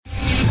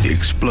The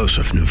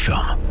explosive new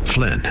film,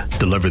 Flynn,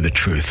 Deliver the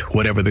Truth,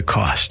 Whatever the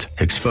Cost,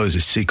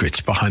 exposes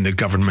secrets behind the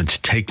government's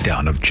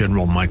takedown of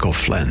General Michael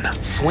Flynn.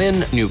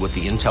 Flynn knew what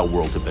the intel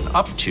world had been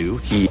up to.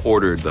 He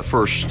ordered the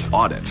first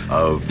audit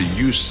of the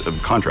use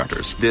of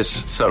contractors.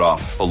 This set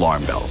off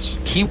alarm bells.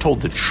 He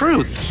told the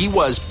truth. He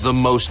was the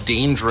most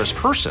dangerous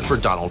person for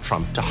Donald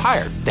Trump to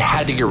hire. They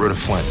had to get rid of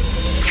Flynn.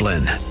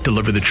 Flynn,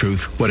 Deliver the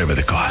Truth, Whatever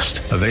the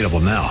Cost. Available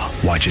now.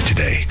 Watch it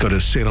today. Go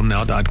to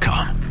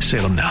salemnow.com.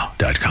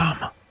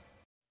 salemnow.com.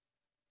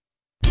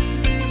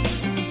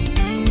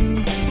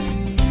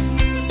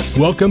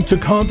 Welcome to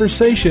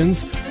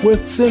Conversations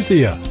with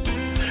Cynthia.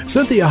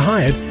 Cynthia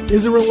Hyatt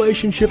is a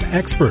relationship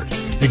expert,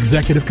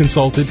 executive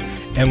consultant,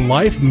 and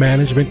life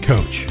management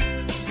coach.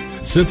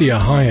 Cynthia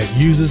Hyatt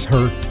uses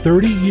her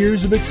 30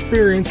 years of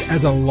experience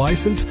as a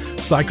licensed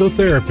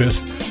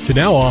psychotherapist to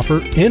now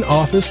offer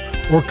in-office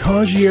or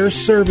concierge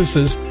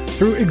services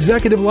through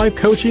executive life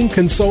coaching,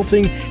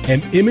 consulting,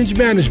 and image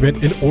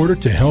management in order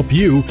to help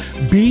you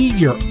be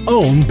your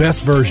own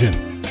best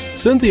version.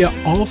 Cynthia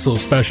also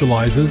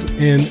specializes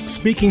in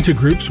speaking to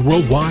groups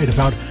worldwide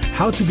about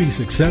how to be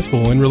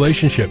successful in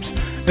relationships,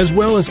 as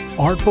well as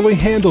artfully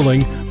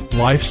handling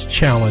life's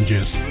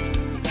challenges.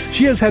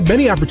 She has had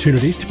many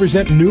opportunities to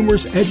present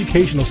numerous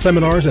educational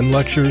seminars and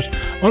lectures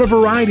on a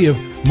variety of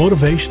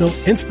motivational,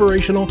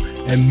 inspirational,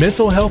 and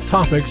mental health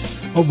topics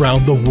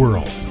around the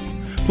world.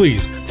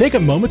 Please take a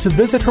moment to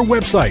visit her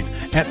website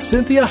at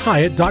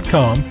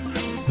CynthiaHyatt.com.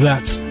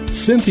 That's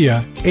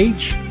Cynthia,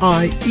 HIETT.com.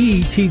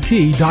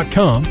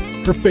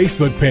 Her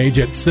Facebook page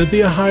at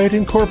Cynthia Hyatt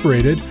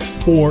Incorporated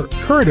for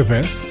current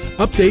events,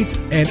 updates,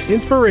 and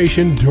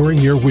inspiration during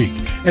your week,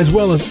 as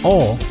well as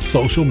all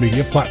social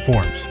media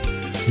platforms.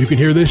 You can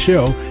hear this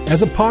show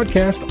as a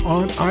podcast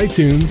on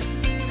iTunes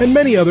and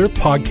many other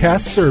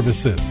podcast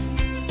services.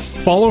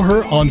 Follow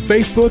her on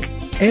Facebook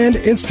and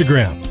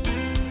Instagram.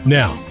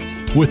 Now,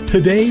 with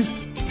today's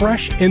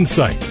fresh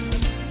insight,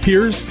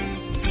 here's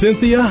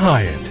Cynthia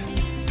Hyatt.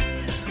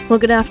 Well,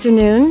 good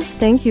afternoon.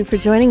 Thank you for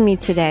joining me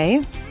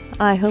today.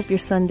 I hope your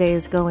Sunday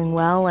is going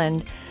well.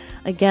 And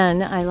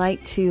again, I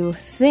like to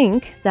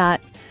think that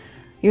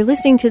you're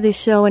listening to this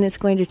show and it's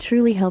going to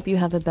truly help you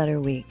have a better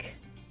week.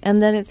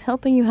 And that it's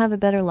helping you have a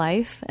better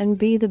life and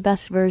be the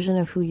best version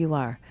of who you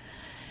are.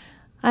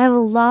 I have a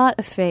lot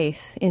of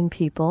faith in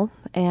people,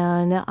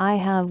 and I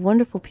have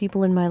wonderful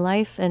people in my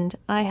life, and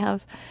I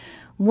have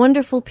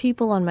wonderful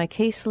people on my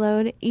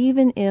caseload,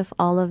 even if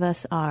all of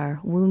us are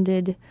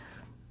wounded,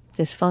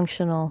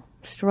 dysfunctional,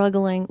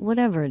 struggling,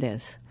 whatever it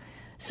is.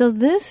 So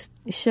this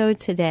show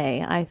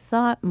today I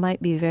thought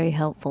might be very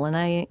helpful, and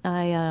I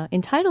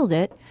entitled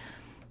it,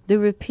 The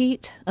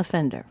Repeat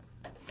Offender.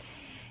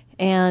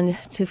 And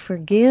to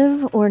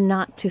forgive or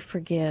not to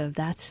forgive,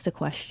 that's the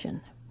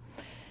question.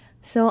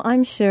 So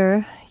I'm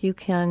sure you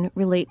can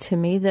relate to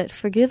me that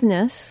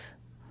forgiveness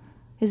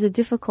is a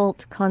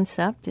difficult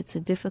concept. It's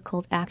a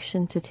difficult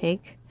action to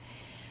take.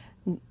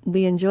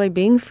 We enjoy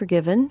being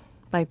forgiven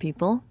by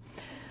people,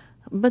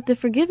 but the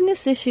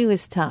forgiveness issue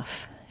is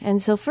tough. And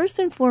so first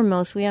and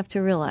foremost, we have to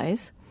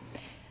realize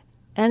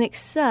and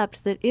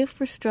accept that if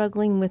we're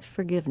struggling with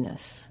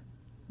forgiveness,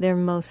 there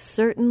most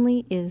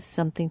certainly is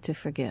something to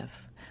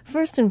forgive.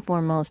 First and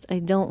foremost, I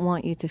don't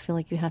want you to feel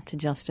like you have to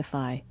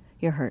justify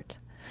your hurt.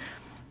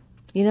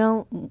 You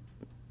know,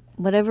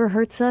 whatever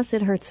hurts us,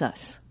 it hurts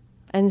us.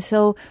 And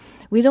so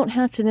we don't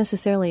have to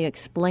necessarily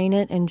explain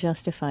it and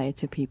justify it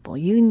to people.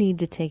 You need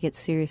to take it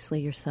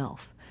seriously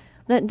yourself.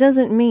 That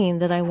doesn't mean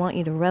that I want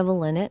you to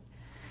revel in it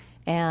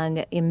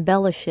and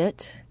embellish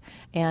it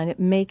and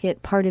make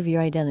it part of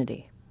your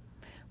identity.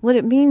 What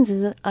it means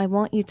is that I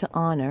want you to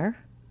honor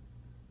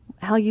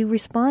how you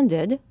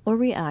responded or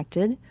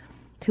reacted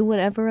to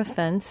whatever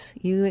offense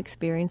you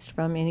experienced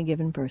from any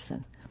given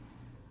person.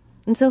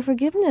 And so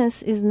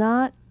forgiveness is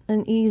not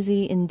an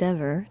easy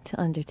endeavor to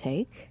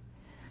undertake.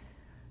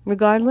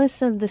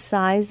 Regardless of the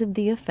size of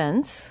the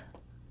offense,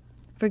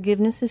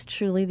 forgiveness is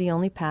truly the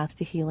only path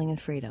to healing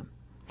and freedom.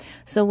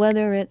 So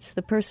whether it's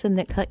the person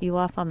that cut you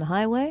off on the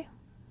highway,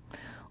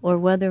 or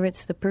whether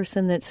it's the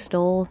person that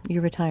stole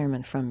your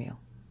retirement from you,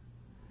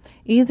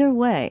 either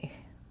way,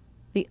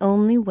 the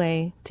only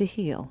way to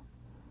heal,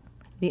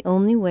 the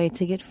only way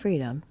to get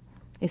freedom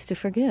is to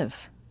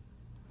forgive.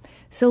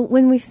 So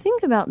when we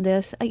think about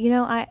this,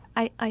 I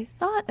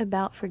thought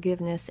about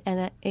forgiveness,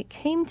 and it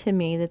came to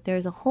me that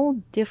there's a lot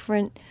of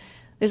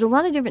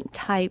different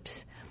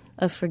types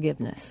of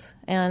forgiveness.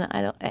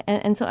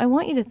 And so I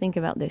want you to think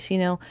about this. You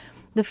know,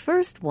 the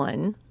first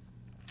one,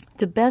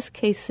 the best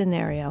case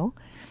scenario,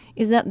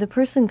 is that the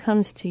person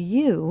comes to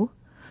you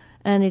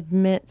and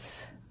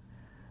admits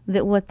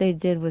that what they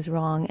did was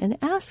wrong and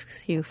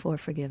asks you for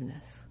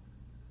forgiveness.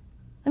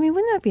 I mean,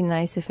 wouldn't that be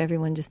nice if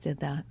everyone just did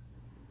that?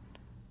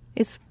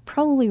 It's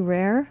probably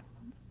rare,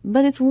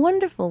 but it's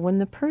wonderful when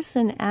the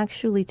person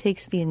actually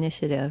takes the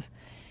initiative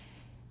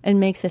and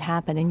makes it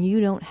happen, and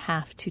you don't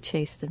have to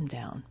chase them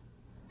down.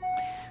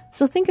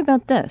 So think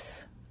about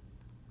this.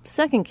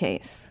 Second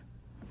case,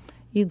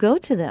 you go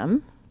to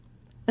them,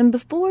 and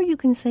before you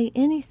can say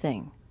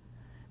anything,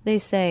 they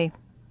say,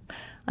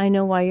 I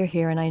know why you're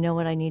here, and I know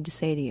what I need to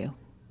say to you.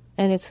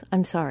 And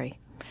I'm sorry.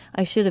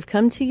 I should have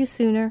come to you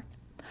sooner.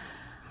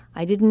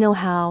 I didn't know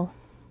how.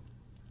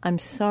 I'm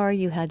sorry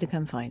you had to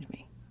come find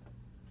me.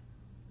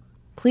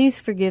 Please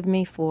forgive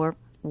me for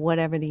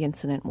whatever the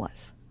incident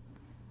was.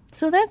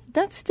 So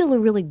that's still a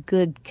really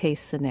good case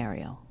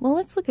scenario. Well,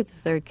 let's look at the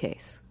third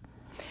case.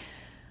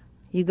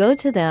 You go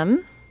to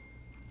them.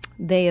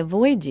 They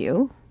avoid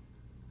you.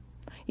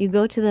 You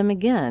go to them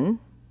again,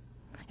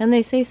 and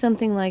they say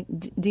something like,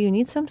 do you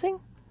need something?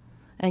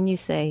 And you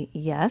say,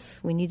 yes,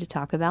 we need to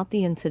talk about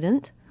the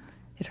incident.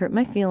 It hurt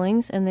my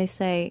feelings. And they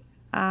say,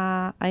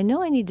 I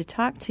know I need to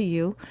talk to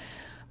you,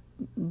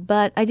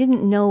 but I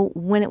didn't know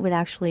when it would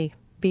actually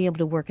be able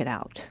to work it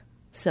out.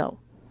 So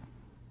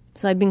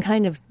I've been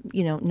kind of,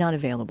 not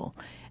available.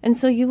 And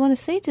so you want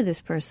to say to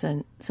this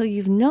person, so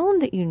you've known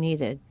that you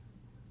needed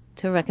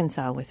to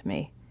reconcile with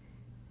me,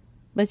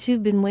 but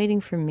you've been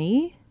waiting for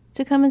me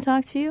to come and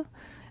talk to you,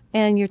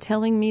 and you're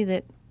telling me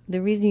that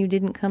the reason you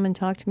didn't come and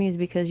talk to me is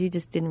because you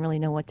just didn't really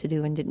know what to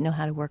do and didn't know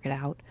how to work it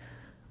out.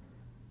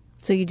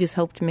 So you just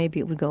hoped maybe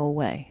it would go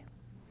away.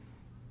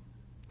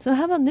 So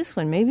how about this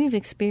one? Maybe you've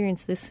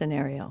experienced this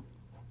scenario.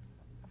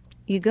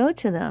 You go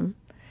to them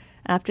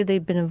after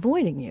they've been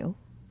avoiding you.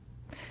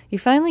 You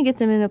finally get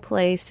them in a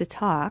place to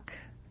talk.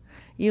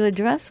 You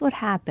address what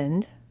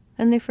happened,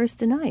 and they first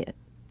deny it.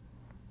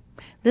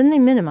 Then they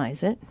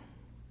minimize it.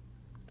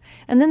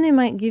 And then they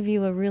might give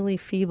you a really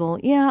feeble,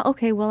 yeah,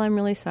 okay, well, I'm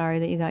really sorry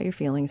that you got your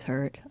feelings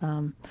hurt.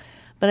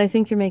 But I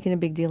think you're making a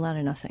big deal out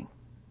of nothing.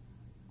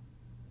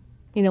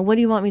 What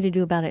do you want me to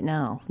do about it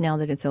now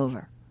that it's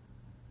over?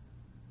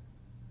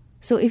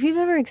 So if you've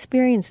ever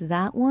experienced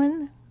that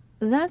one,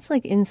 that's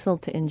like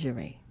insult to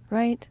injury,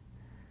 right?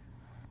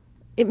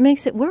 It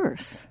makes it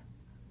worse.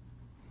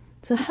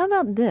 So how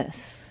about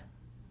this?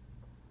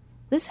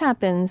 This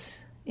happens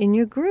in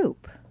your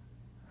group.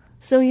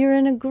 So you're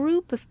in a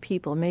group of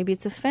people. Maybe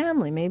it's a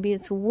family. Maybe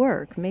it's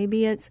work.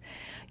 Maybe it's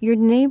your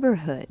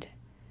neighborhood.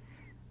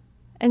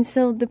 And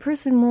so the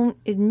person won't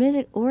admit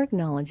it or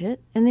acknowledge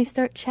it, and they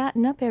start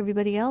chatting up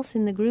everybody else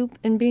in the group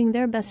and being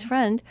their best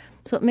friend.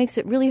 So it makes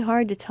it really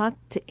hard to talk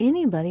to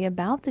anybody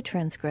about the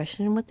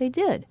transgression and what they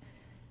did.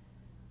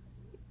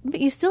 But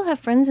you still have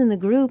friends in the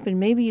group, and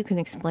maybe you can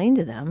explain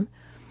to them.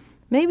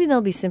 Maybe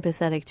they'll be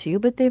sympathetic to you,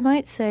 but they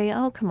might say,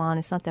 oh, come on,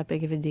 it's not that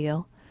big of a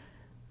deal.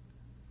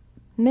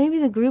 Maybe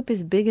the group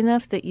is big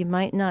enough that you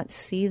might not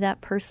see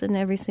that person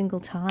every single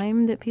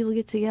time that people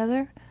get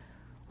together,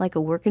 like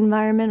a work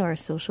environment or a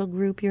social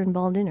group you're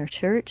involved in or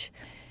church.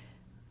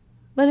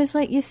 But it's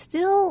like you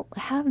still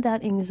have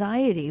that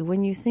anxiety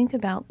when you think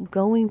about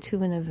going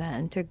to an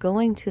event or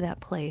going to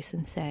that place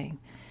and saying,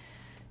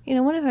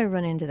 what if I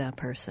run into that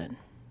person?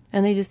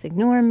 And they just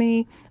ignore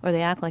me, or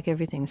they act like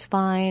everything's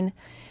fine.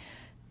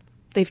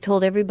 They've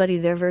told everybody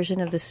their version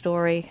of the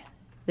story.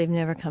 They've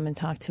never come and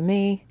talked to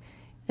me.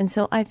 And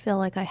so I feel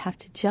like I have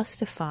to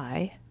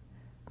justify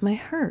my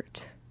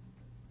hurt.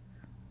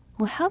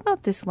 Well, how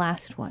about this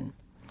last one?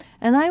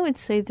 And I would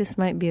say this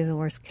might be the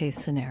worst case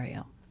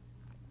scenario.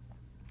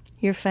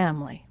 Your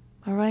family,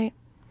 all right?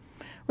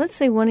 Let's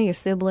say one of your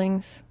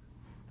siblings,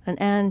 an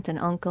aunt, an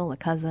uncle, a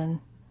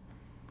cousin,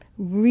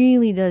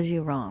 really does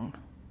you wrong.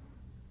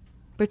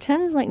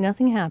 Pretends like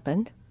nothing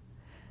happened,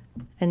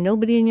 and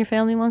nobody in your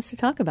family wants to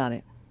talk about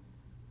it.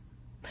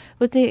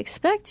 But they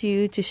expect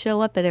you to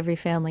show up at every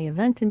family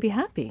event and be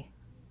happy.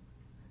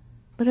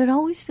 But it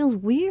always feels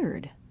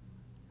weird.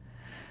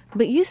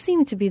 But you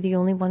seem to be the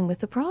only one with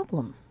the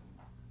problem.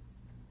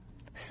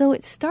 So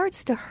it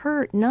starts to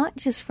hurt not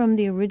just from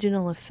the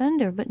original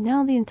offender, but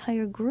now the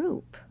entire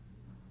group.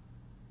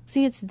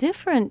 See, it's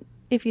different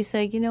if you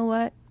say, you know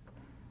what,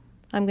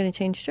 I'm going to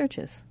change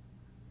churches.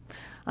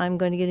 I'm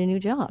going to get a new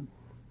job.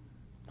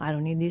 I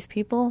don't need these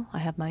people. I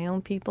have my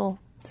own people,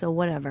 so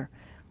whatever.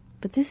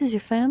 But this is your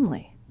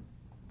family.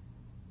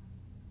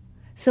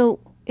 So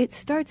it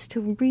starts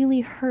to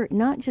really hurt,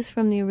 not just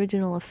from the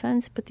original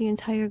offense, but the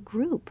entire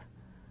group.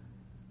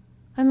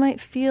 I might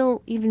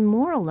feel even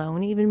more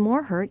alone, even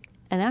more hurt,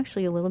 and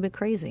actually a little bit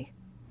crazy.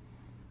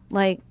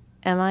 Like,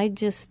 am I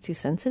just too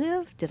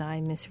sensitive? Did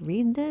I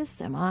misread this?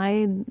 Am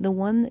I the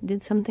one that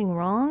did something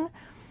wrong?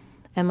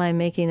 Am I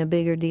making a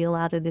bigger deal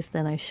out of this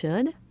than I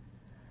should?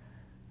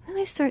 Then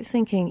I start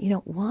thinking,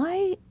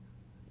 why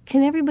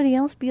can everybody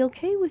else be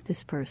okay with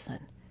this person?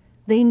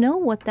 They know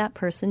what that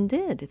person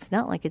did. It's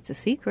not like it's a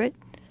secret.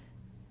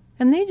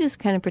 And they just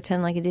kind of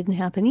pretend like it didn't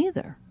happen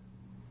either.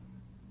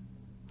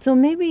 So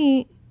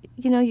maybe,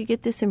 you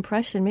get this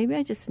impression, maybe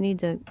I just need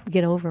to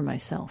get over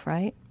myself,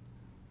 right?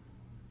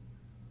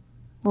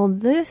 Well,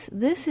 this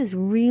is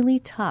really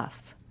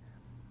tough.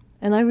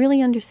 And I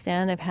really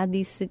understand. I've had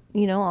these,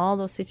 all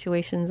those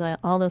situations,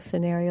 all those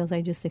scenarios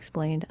I just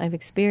explained. I've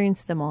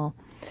experienced them all.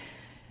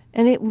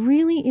 And it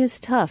really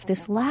is tough.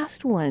 This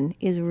last one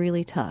is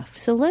really tough.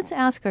 So let's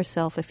ask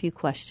ourselves a few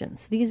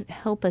questions. These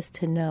help us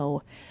to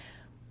know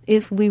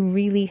if we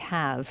really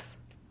have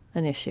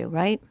an issue,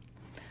 right?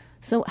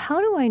 So how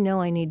do I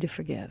know I need to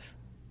forgive?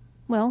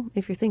 Well,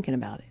 if you're thinking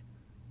about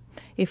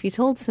it. If you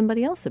told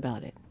somebody else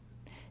about it.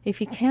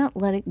 if you can't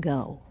let it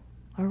go,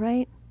 all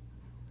right,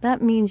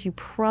 that means you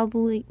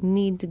probably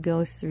need to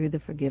go through the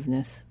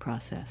forgiveness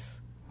process.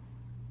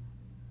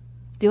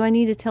 Do I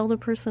need to tell the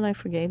person I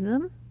forgave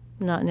them?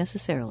 Not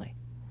necessarily.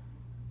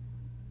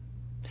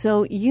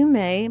 So you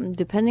may,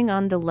 depending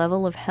on the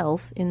level of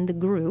health in the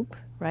group,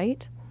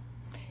 right,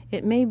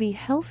 it may be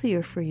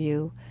healthier for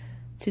you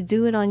to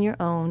do it on your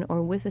own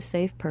or with a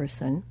safe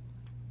person,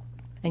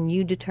 and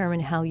you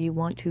determine how you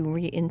want to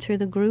re-enter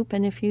the group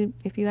and if you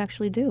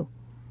actually do.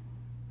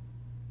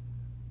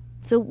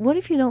 So what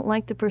if you don't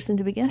like the person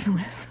to begin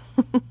with,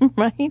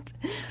 right?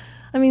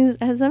 I mean,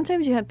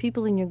 sometimes you have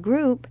people in your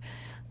group,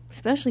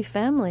 especially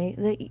family,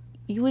 that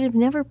you would have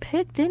never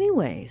picked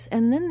anyways,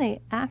 and then they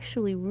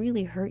actually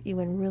really hurt you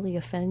and really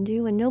offend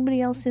you, and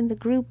nobody else in the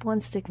group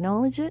wants to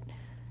acknowledge it.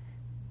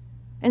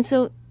 And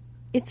so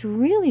it's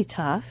really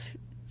tough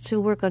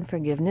to work on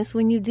forgiveness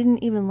when you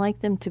didn't even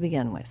like them to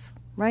begin with,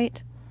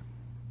 right?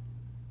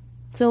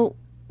 So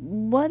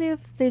what if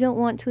they don't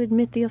want to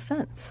admit the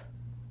offense?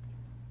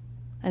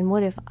 And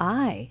what if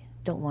I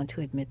don't want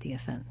to admit the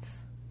offense?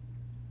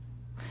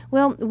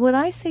 Well, what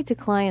I say to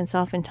clients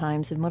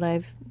oftentimes, and what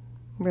I've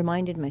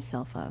reminded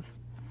myself of,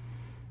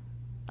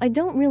 I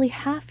don't really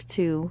have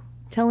to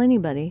tell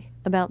anybody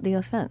about the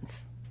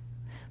offense.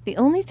 The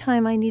only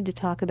time I need to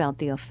talk about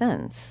the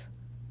offense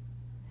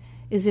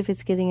is if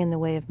it's getting in the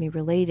way of me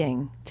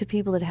relating to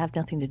people that have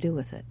nothing to do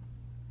with it.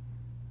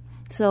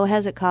 So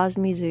has it caused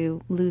me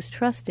to lose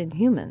trust in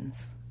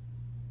humans?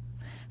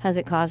 Has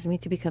it caused me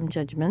to become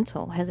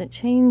judgmental? Has it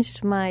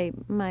changed my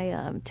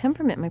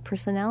temperament, my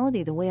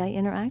personality, the way I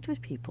interact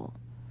with people?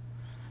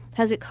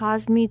 Has it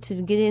caused me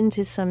to get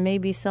into some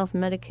maybe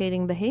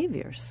self-medicating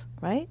behaviors,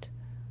 right?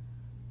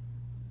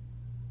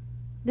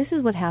 This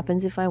is what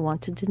happens if I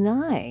want to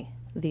deny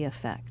the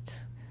effect.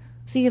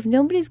 See, if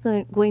nobody's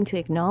going to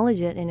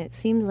acknowledge it and it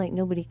seems like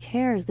nobody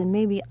cares, then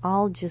maybe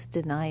I'll just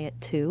deny it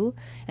too,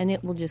 and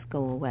it will just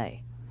go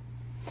away.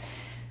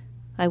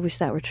 I wish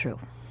that were true.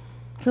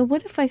 So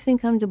what if I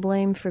think I'm to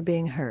blame for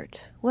being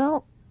hurt?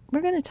 Well,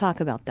 we're going to talk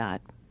about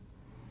that.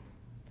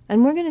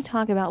 And we're going to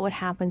talk about what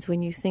happens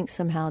when you think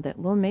somehow that,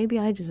 well, maybe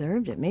I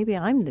deserved it. Maybe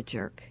I'm the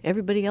jerk.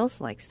 Everybody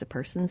else likes the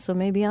person, so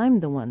maybe I'm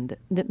the one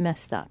that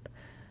messed up.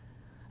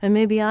 And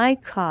maybe I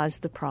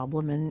caused the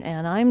problem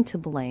and I'm to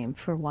blame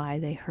for why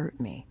they hurt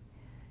me.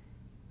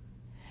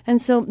 And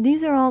so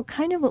these are all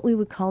kind of what we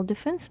would call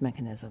defense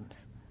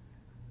mechanisms.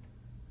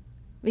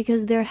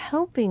 Because they're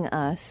helping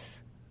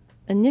us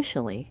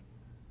initially,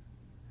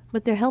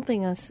 but they're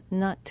helping us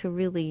not to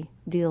really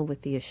deal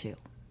with the issue.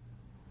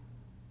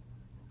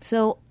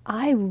 So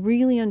I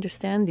really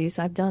understand these.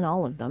 I've done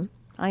all of them.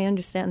 I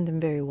understand them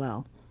very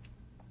well.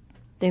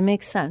 They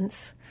make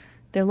sense.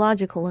 They're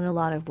logical in a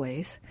lot of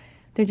ways.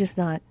 They're just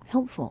not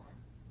helpful.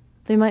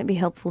 They might be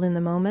helpful in the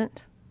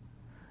moment.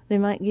 They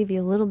might give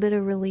you a little bit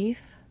of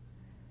relief.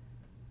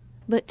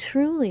 But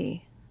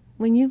truly,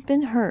 when you've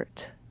been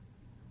hurt,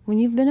 when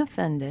you've been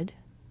offended,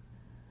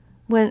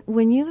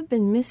 when you have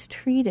been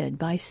mistreated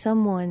by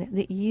someone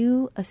that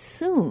you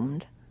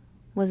assumed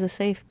was a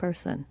safe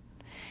person,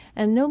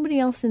 and nobody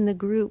else in the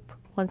group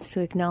wants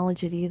to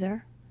acknowledge it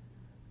either,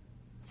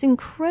 it's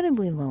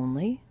incredibly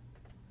lonely,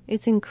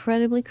 it's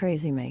incredibly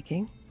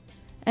crazy-making,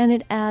 and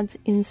it adds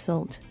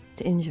insult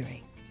to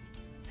injury.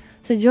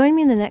 So join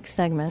me in the next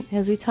segment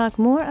as we talk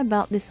more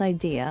about this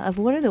idea of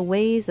what are the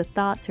ways, the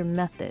thoughts, or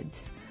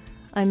methods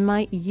I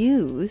might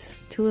use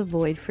to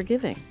avoid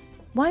forgiving.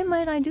 Why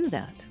might I do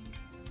that?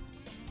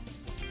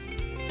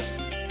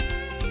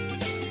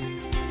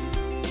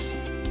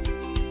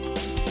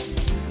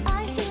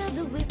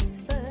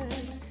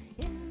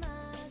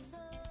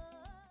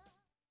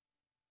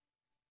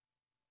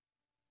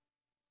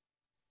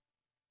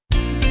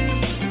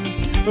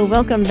 Well,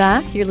 welcome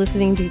back. You're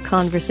listening to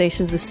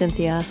Conversations with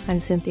Cynthia.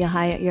 I'm Cynthia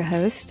Hyatt, your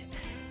host.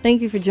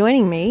 Thank you for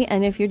joining me.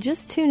 And if you're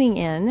just tuning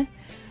in,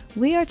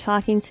 we are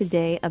talking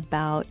today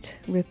about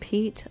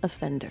repeat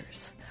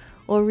offenders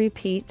or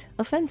repeat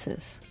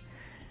offenses.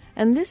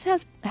 And this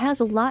has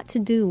a lot to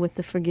do with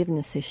the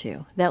forgiveness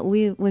issue, that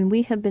when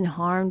we have been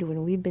harmed,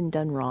 when we've been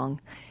done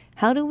wrong,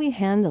 how do we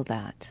handle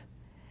that?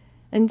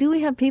 And do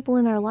we have people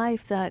in our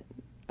life that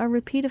are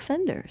repeat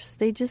offenders?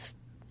 They just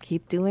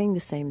keep doing the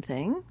same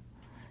thing,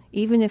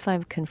 even if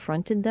I've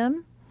confronted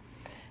them,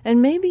 and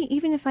maybe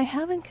even if I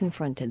haven't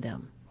confronted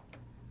them.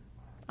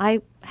 I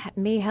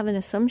may have an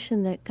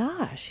assumption that,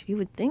 gosh, you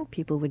would think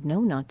people would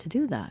know not to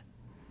do that.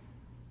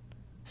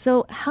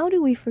 So how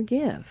do we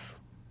forgive?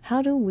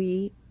 How do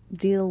we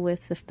deal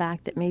with the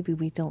fact that maybe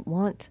we don't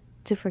want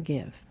to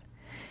forgive?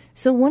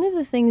 So one of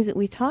the things that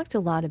we talked a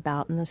lot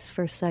about in this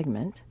first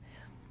segment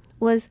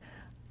was,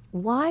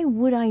 why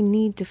would I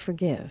need to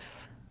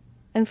forgive?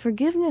 And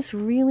forgiveness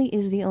really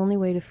is the only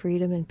way to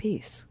freedom and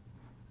peace.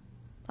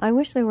 I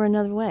wish there were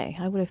another way.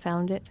 I would have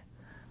found it.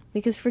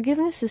 Because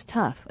forgiveness is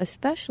tough,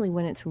 especially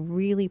when it's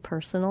really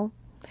personal.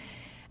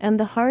 And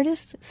the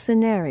hardest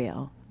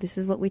scenario, this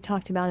is what we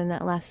talked about in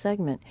that last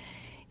segment,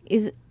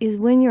 is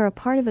when you're a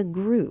part of a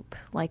group,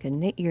 like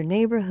your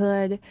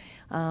neighborhood.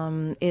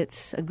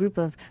 It's a group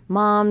of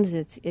moms.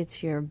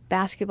 It's your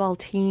basketball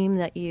team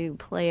that you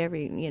play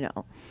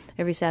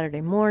every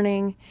Saturday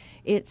morning.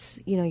 It's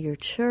your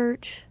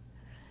church.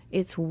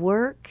 It's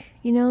work.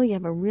 You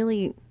have a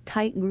really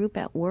tight group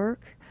at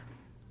work,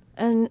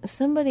 and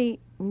somebody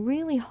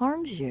really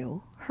harms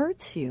you,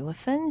 hurts you,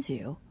 offends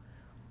you,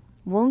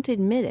 won't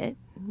admit it,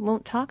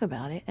 won't talk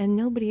about it, and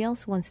nobody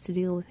else wants to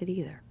deal with it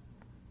either.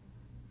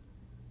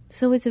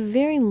 So it's a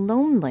very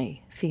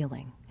lonely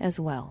feeling as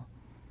well.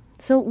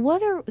 So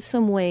what are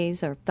some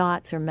ways or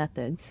thoughts or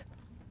methods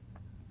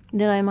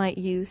that I might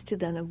use to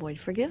then avoid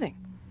forgiving?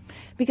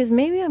 Because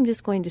maybe I'm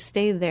just going to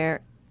stay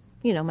there,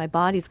 my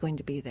body's going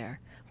to be there,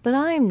 but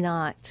I'm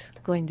not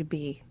going to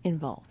be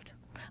involved.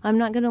 I'm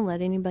not going to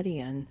let anybody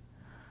in.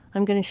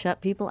 I'm going to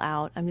shut people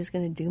out. I'm just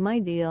going to do my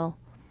deal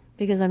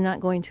because I'm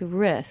not going to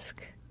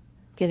risk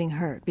getting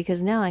hurt,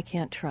 because now I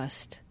can't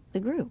trust the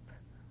group.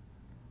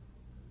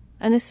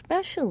 And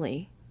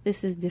especially,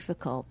 this is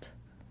difficult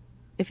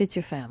if it's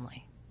your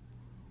family.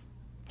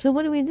 So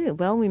what do?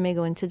 Well, we may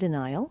go into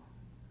denial,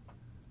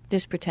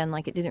 just pretend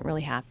like it didn't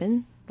really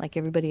happen, like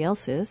everybody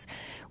else is.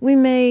 We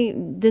may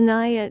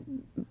deny it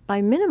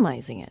by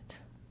minimizing it,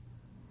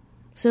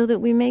 so that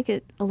we make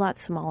it a lot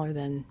smaller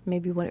than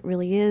maybe what it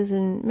really is,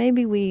 and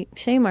maybe we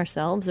shame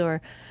ourselves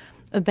or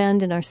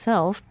abandon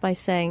ourselves by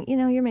saying,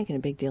 you're making a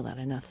big deal out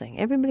of nothing.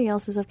 Everybody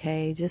else is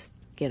okay, just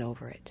get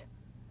over it.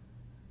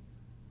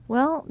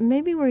 Well,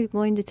 maybe we're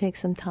going to take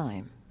some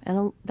time,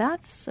 and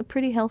that's a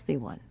pretty healthy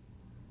one.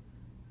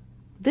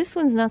 This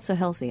one's not so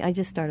healthy. I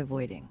just start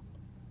avoiding.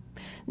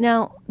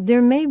 Now,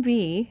 there may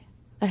be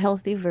a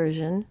healthy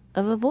version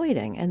of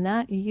avoiding, and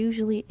that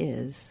usually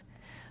is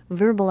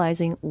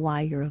verbalizing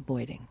why you're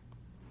avoiding.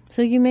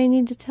 So you may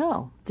need to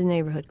tell the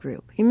neighborhood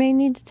group. You may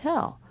need to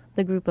tell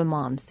the group of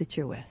moms that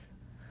you're with.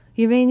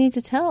 You may need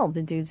to tell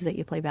the dudes that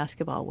you play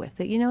basketball with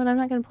that, I'm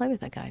not going to play with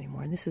that guy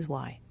anymore, and this is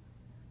why.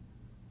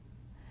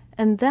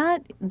 And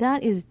that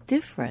is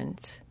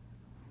different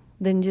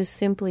than just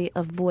simply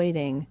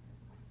avoiding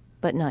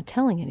but not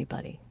telling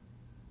anybody.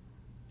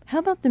 How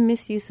about the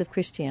misuse of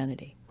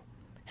Christianity?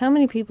 How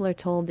many people are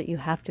told that you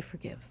have to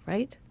forgive,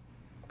 right?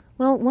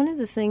 Well, one of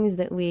the things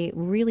that we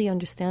really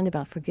understand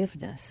about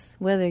forgiveness,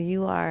 whether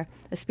you are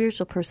a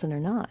spiritual person or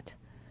not,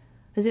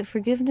 is that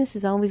forgiveness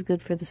is always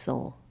good for the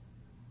soul.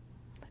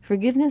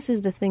 Forgiveness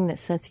is the thing that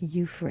sets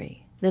you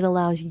free, that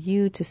allows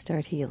you to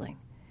start healing,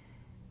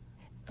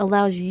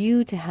 allows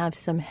you to have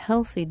some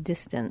healthy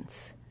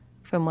distance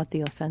from what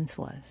the offense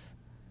was.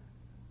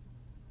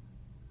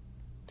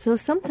 So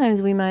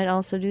sometimes we might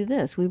also do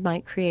this. We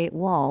might create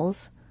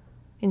walls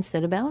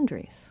instead of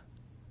boundaries.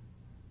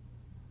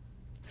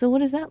 So what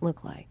does that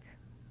look like?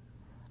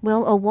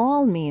 Well, a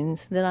wall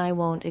means that I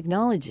won't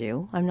acknowledge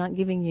you. I'm not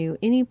giving you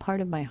any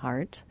part of my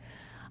heart.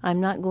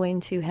 I'm not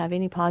going to have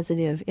any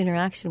positive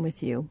interaction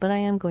with you, but I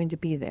am going to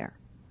be there.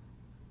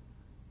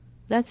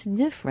 That's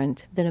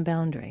different than a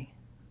boundary.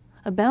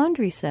 A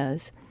boundary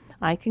says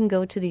I can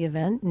go to the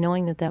event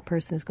knowing that that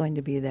person is going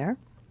to be there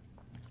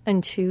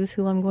and choose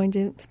who I'm going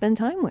to spend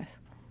time with.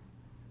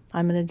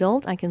 I'm an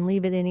adult. I can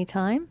leave at any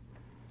time.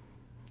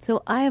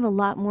 So I have a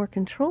lot more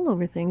control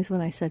over things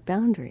when I set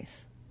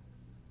boundaries.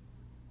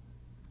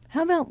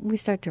 How about we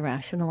start to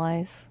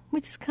rationalize,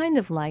 which is kind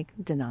of like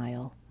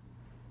denial.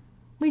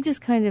 We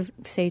just kind of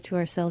say to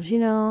ourselves,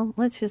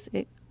 let's just,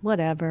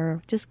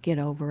 whatever, just get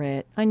over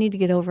it. I need to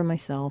get over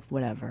myself,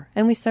 whatever.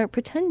 And we start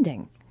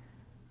pretending.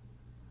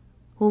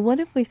 Well, what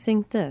if we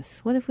think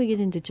this? What if we get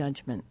into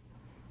judgment?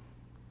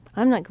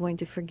 I'm not going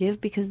to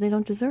forgive because they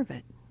don't deserve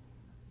it.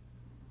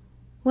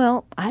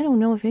 Well, I don't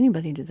know if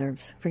anybody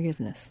deserves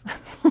forgiveness.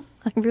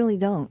 I really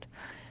don't.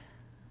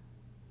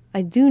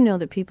 I do know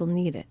that people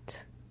need it,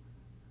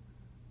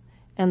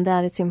 and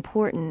that it's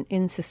important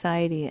in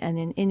society and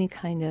in any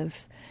kind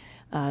of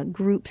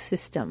group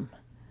system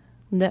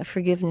that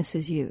forgiveness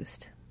is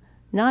used,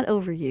 not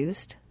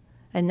overused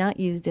and not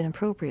used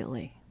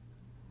inappropriately.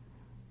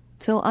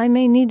 So I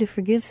may need to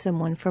forgive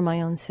someone for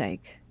my own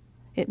sake.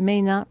 It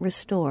may not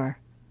restore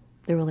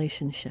the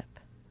relationship.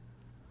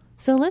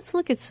 So let's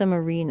look at some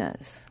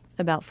arenas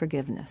about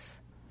forgiveness.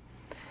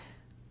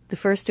 The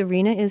first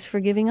arena is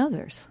forgiving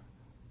others.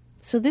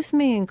 So this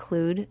may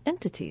include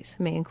entities,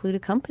 may include a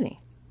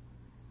company.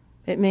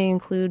 It may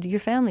include your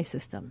family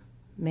system.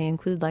 It may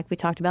include, like we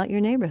talked about, your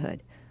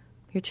neighborhood,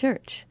 your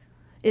church.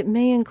 It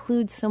may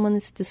include someone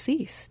that's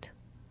deceased.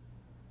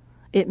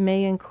 It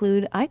may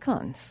include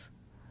icons,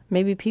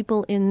 maybe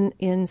people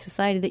in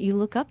society that you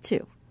look up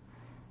to,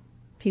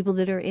 people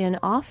that are in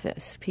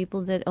office,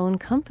 people that own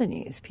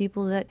companies,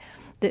 people that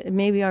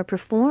maybe are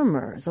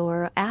performers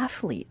or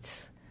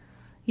athletes.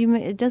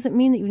 It doesn't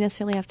mean that you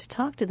necessarily have to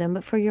talk to them,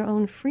 but for your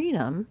own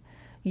freedom,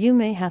 you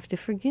may have to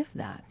forgive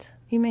that.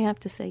 You may have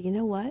to say, you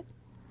know what?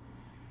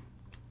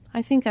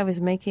 I think I was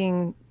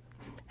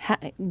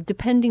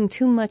depending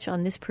too much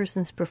on this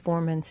person's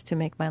performance to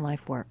make my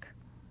life work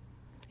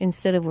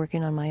instead of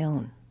working on my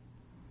own.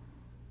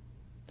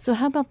 So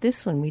how about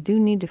this one? We do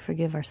need to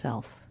forgive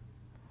ourselves.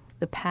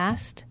 The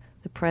past,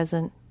 the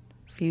present,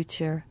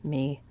 future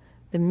me,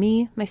 the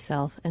me,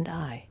 myself, and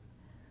I.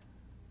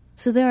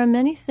 So there are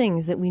many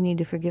things that we need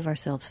to forgive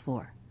ourselves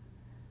for.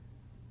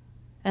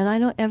 And I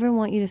don't ever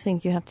want you to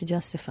think you have to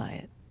justify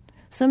it.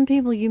 Some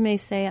people you may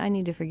say, I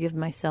need to forgive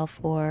myself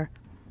for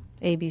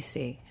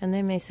ABC. And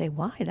they may say,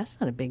 why? That's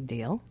not a big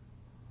deal.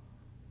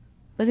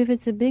 But if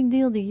it's a big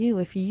deal to you,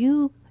 if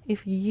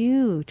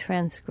you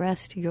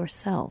transgressed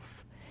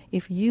yourself,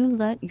 if you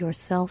let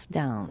yourself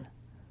down,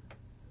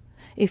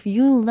 if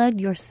you led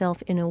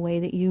yourself in a way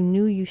that you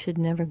knew you should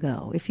never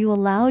go, if you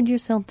allowed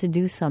yourself to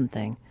do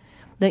something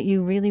that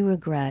you really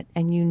regret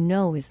and you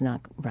know is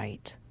not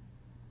right,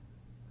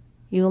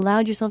 you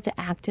allowed yourself to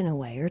act in a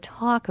way or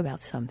talk about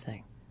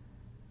something.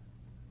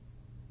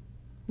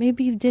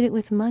 Maybe you did it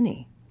with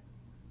money.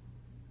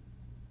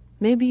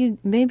 Maybe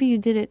you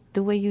did it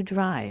the way you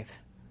drive.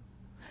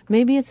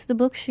 Maybe it's the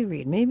books you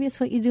read. Maybe it's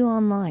what you do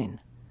online.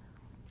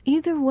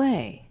 Either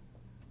way,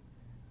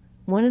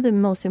 one of the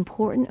most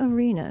important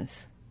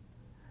arenas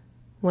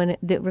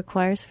that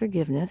requires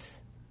forgiveness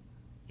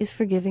is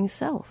forgiving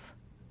self.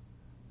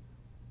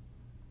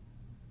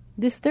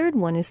 This third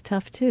one is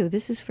tough too.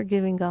 This is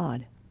forgiving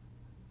God.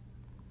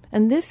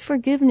 And this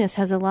forgiveness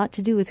has a lot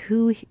to do with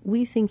who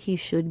we think he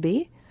should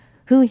be,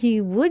 who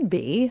he would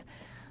be,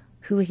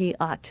 who he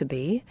ought to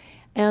be,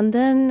 and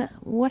then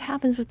what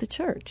happens with the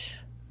church.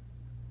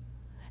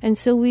 And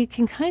so we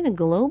can kind of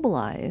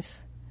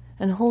globalize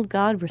and hold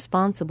God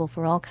responsible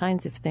for all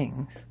kinds of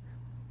things.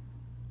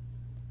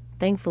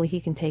 Thankfully, he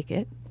can take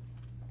it.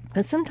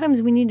 But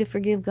sometimes we need to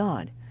forgive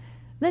God.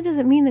 That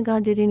doesn't mean that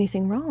God did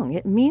anything wrong.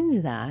 It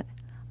means that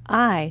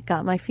I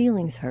got my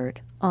feelings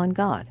hurt on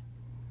God.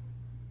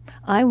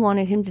 I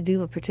wanted him to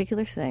do a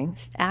particular thing,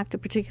 act a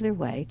particular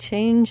way,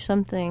 change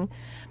something,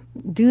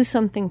 do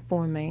something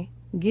for me,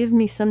 give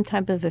me some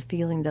type of a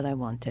feeling that I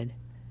wanted.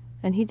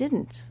 And he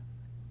didn't.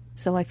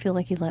 So I feel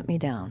like he let me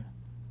down.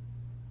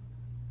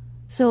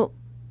 So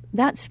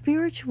that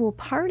spiritual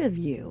part of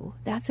you,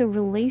 that's a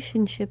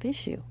relationship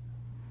issue.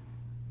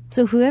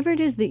 So whoever it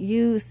is that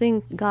you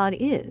think God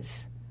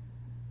is,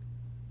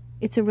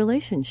 it's a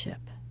relationship.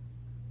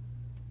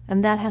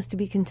 And that has to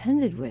be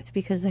contended with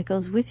because that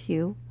goes with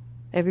you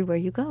everywhere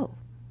you go.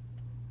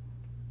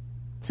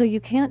 So you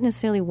can't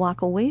necessarily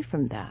walk away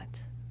from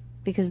that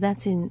because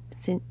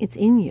it's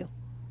in you.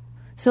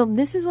 So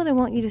this is what I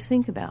want you to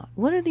think about.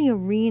 What are the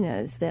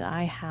arenas that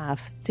I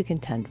have to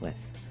contend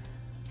with?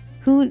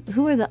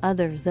 Who are the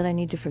others that I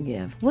need to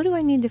forgive? What do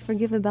I need to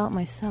forgive about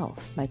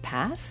myself? My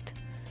past?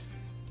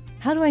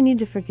 How do I need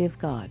to forgive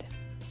God?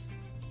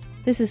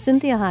 This is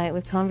Cynthia Hyatt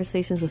with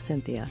Conversations with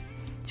Cynthia.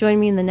 Join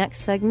me in the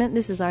next segment.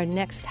 This is our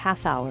next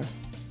half hour.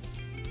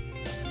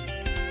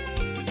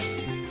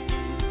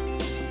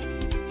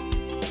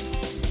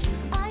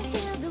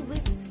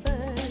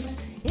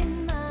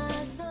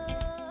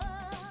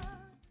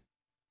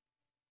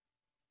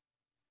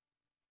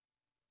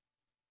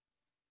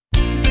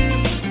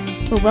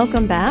 Well,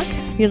 welcome back.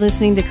 You're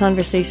listening to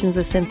Conversations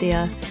with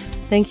Cynthia.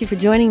 Thank you for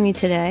joining me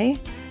today.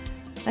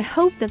 I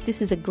hope that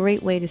this is a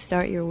great way to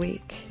start your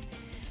week.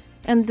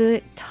 And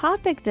the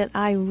topic that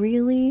I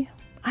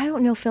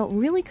felt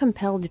really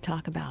compelled to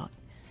talk about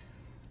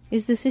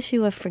is this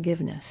issue of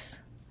forgiveness.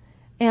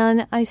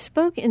 And I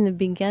spoke in the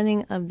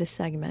beginning of the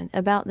segment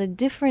about the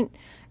different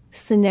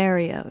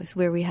scenarios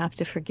where we have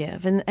to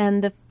forgive.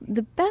 And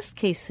the best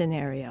case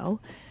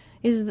scenario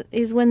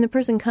is when the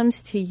person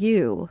comes to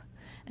you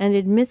and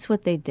admits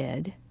what they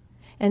did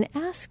and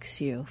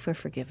asks you for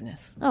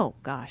forgiveness. Oh,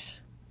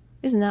 gosh,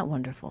 isn't that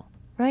wonderful,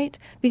 right?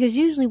 Because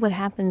usually what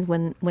happens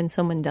when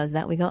someone does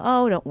that, we go,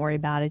 oh, don't worry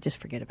about it, just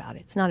forget about it.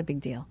 It's not a big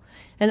deal.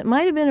 And it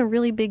might have been a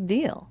really big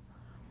deal.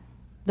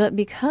 But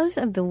because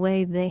of the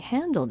way they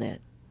handled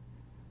it,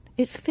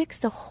 it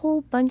fixed a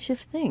whole bunch of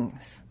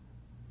things.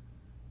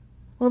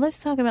 Well, let's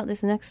talk about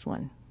this next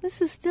one.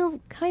 This is still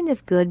kind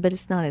of good, but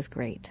it's not as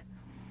great.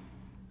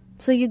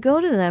 So you go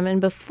to them, and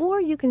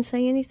before you can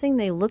say anything,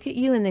 they look at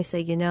you and they say,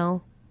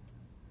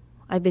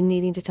 I've been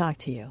needing to talk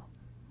to you.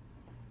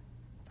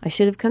 I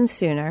should have come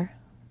sooner,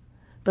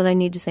 but I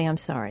need to say I'm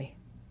sorry.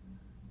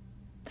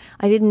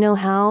 I didn't know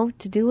how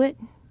to do it,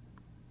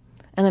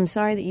 and I'm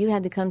sorry that you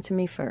had to come to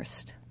me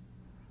first.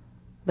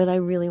 But I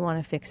really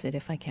want to fix it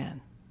if I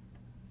can.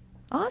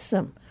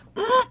 Awesome.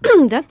 I'll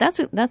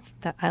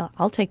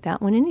take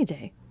that one any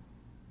day.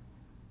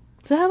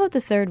 So how about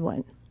the third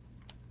one?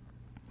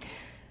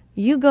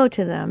 You go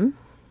to them,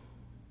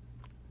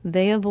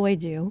 they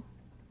avoid you,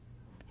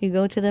 you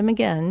go to them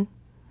again,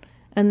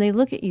 and they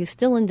look at you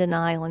still in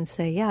denial and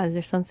say, yeah, is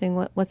there something,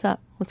 what's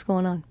up, what's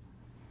going on?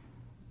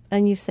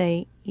 And you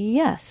say,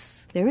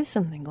 yes, there is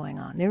something going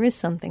on, there is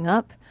something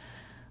up.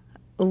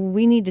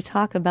 We need to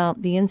talk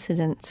about the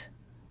incident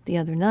the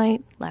other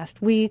night,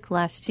 last week,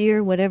 last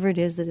year, whatever it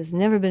is that has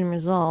never been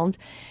resolved.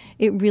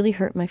 It really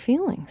hurt my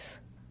feelings,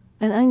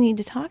 and I need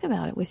to talk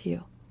about it with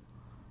you.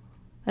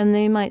 And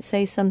they might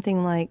say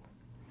something like,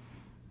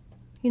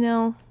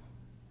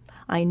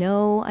 I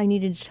know I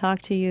needed to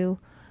talk to you.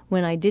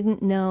 When I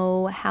didn't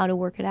know how to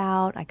work it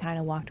out, I kind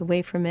of walked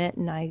away from it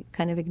and I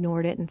kind of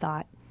ignored it and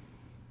thought,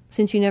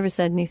 Since you never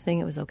said anything,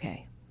 it was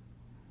okay.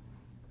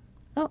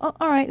 Oh,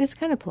 all right, it's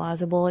kind of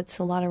plausible. It's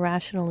a lot of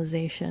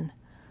rationalization.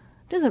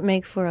 It doesn't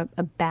make for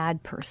a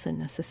bad person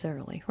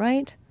necessarily,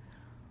 right?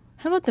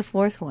 How about the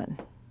fourth one?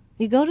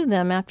 You go to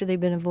them after they've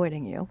been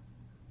avoiding you.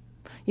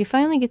 You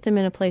finally get them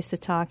in a place to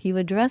talk. You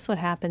address what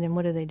happened, and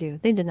what do?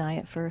 They deny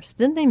it first.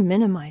 Then they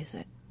minimize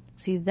it.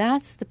 See,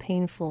 that's the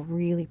painful,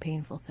 really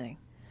painful thing.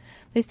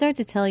 They start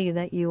to tell you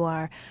that you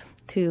are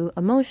too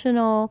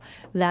emotional,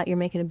 that you're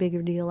making a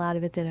bigger deal out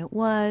of it than it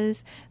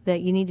was,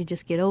 that you need to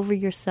just get over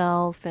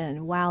yourself,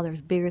 and wow, there's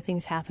bigger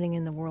things happening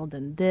in the world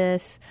than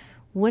this.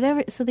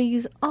 Whatever. So they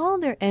use all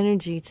their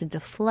energy to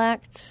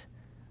deflect,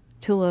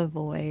 to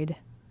avoid,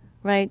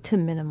 right, to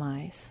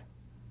minimize.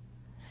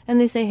 And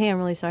they say, hey, I'm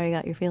really sorry I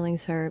got your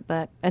feelings hurt,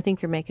 but I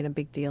think you're making a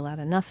big deal out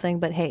of nothing.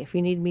 But hey, if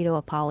you need me to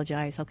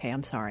apologize, okay,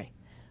 I'm sorry.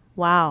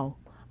 Wow,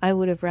 I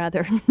would have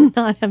rather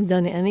not have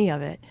done any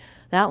of it.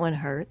 That one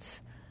hurts.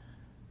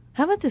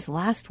 How about this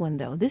last one,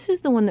 though? This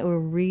is the one that we're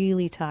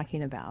really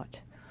talking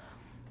about.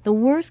 The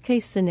worst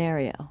case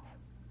scenario,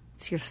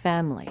 it's your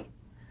family.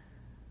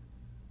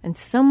 And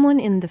someone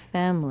in the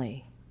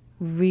family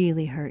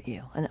really hurt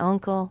you. An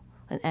uncle,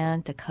 an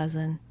aunt, a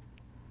cousin,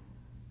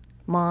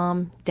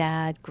 mom,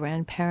 dad,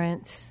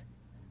 grandparents,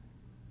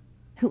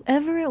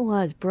 whoever it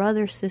was,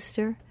 brother,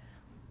 sister.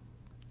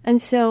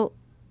 And so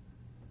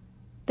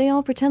they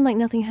all pretend like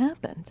nothing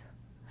happened.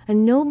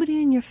 And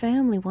nobody in your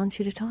family wants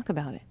you to talk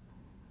about it.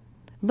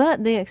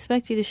 But they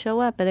expect you to show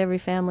up at every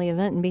family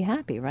event and be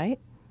happy, right?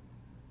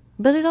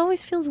 But it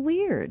always feels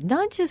weird,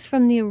 not just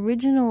from the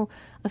original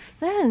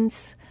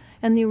offense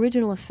and the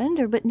original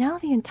offender, but now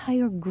the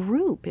entire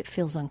group, it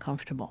feels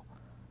uncomfortable.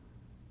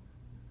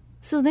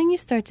 So then you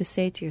start to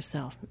say to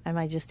yourself, am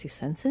I just too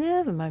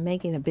sensitive? Am I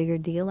making a bigger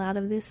deal out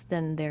of this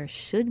than there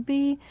should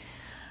be?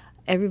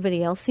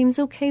 Everybody else seems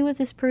okay with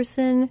this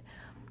person.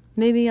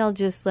 Maybe I'll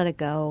just let it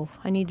go.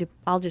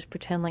 I'll just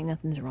pretend like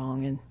nothing's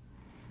wrong, and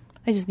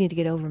I just need to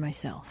get over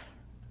myself.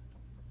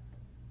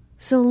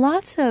 So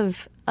lots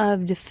of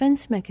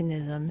defense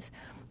mechanisms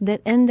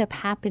that end up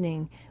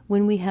happening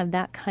when we have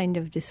that kind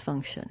of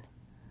dysfunction,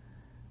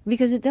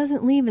 because it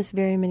doesn't leave us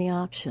very many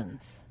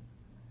options.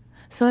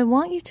 So I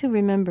want you to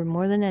remember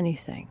more than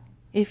anything,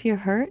 if you're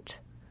hurt,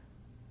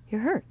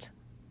 you're hurt.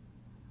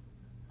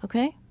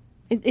 Okay?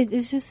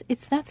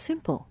 It's that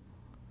simple.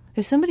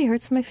 If somebody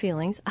hurts my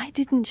feelings, I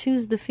didn't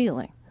choose the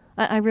feeling.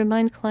 I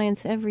remind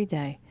clients every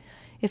day,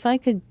 if I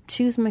could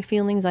choose my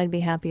feelings, I'd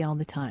be happy all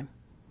the time.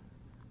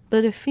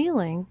 But a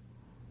feeling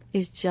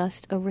is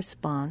just a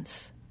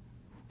response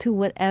to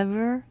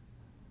whatever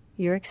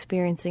you're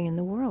experiencing in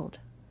the world.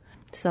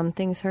 Some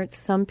things hurt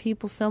some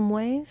people some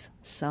ways.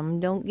 Some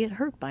don't get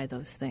hurt by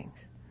those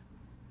things.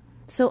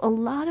 So a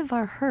lot of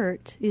our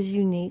hurt is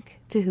unique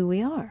to who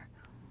we are.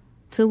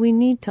 So we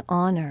need to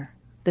honor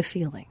the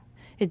feeling.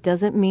 It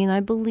doesn't mean I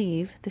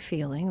believe the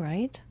feeling,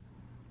 right?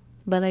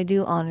 But I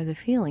do honor the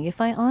feeling. If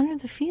I honor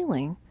the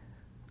feeling,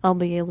 I'll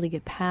be able to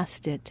get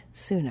past it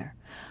sooner.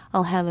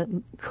 I'll have a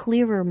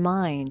clearer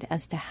mind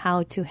as to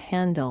how to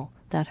handle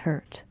that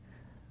hurt.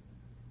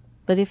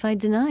 But if I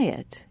deny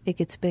it, it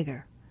gets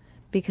bigger.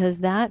 Because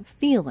that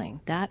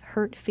feeling, that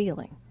hurt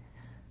feeling,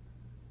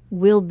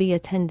 will be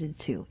attended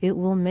to. It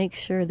will make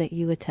sure that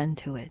you attend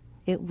to it.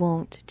 It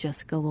won't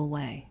just go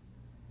away.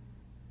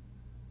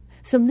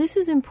 So this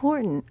is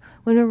important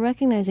when we're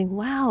recognizing,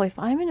 wow, if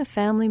I'm in a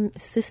family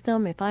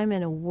system, if I'm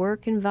in a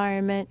work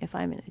environment, if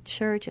I'm in a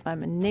church, if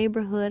I'm in a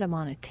neighborhood, I'm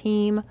on a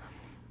team,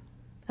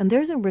 and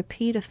there's a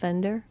repeat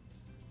offender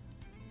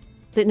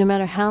that no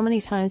matter how many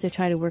times I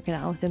try to work it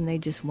out with them, they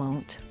just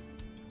won't.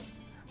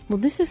 Well,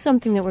 this is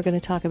something that we're going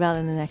to talk about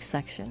in the next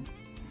section.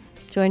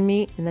 Join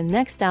me in the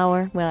next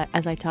hour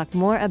as I talk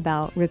more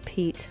about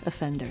repeat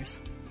offenders.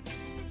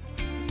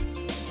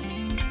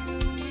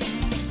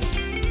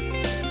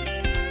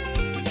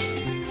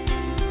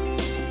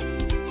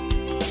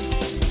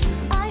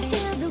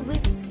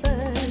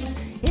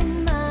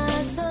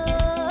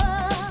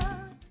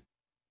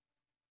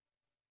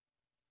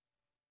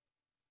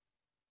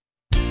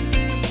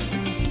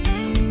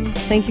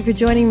 Thank you for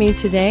joining me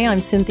today.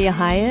 I'm Cynthia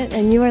Hyatt,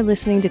 and you are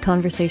listening to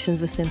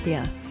Conversations with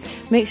Cynthia.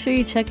 Make sure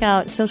you check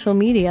out social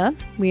media.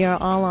 We are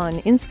all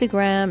on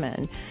Instagram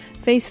and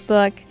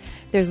Facebook.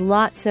 There's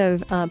lots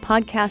of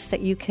podcasts that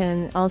you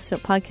can also,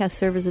 podcast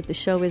servers that the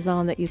show is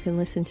on that you can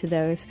listen to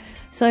those.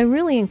 So I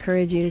really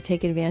encourage you to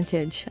take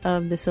advantage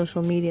of the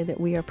social media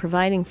that we are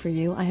providing for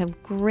you. I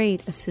have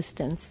great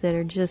assistants that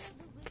are just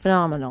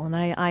phenomenal, and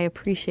I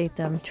appreciate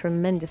them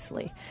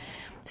tremendously.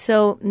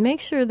 So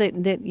make sure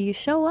that you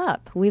show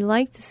up. We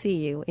like to see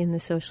you in the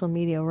social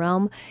media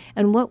realm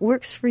and what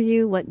works for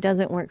you, what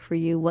doesn't work for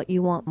you, what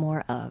you want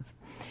more of.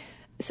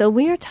 So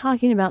we are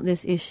talking about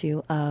this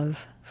issue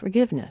of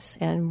forgiveness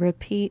and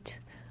repeat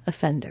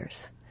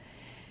offenders.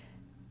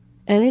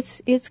 And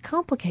it's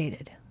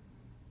complicated.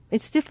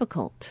 It's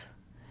difficult.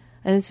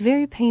 And it's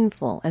very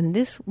painful. And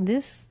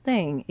this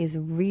thing is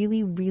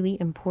really, really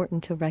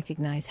important to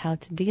recognize how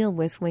to deal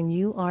with when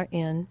you are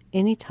in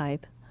any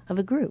type of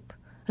a group.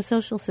 A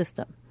social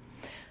system.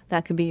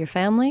 That could be your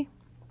family,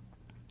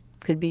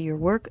 Could be your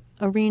work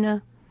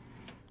arena,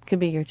 could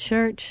be your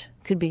church,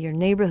 could be your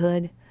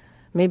neighborhood.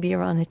 Maybe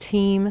you're on a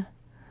team.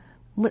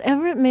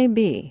 Whatever it may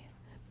be,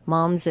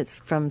 moms it's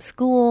from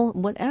school,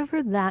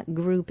 whatever that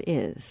group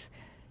is,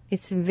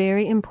 it's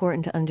very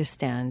important to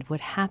understand what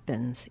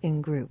happens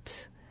in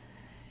groups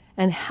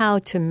and how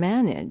to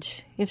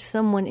manage if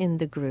someone in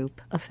the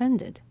group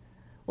offended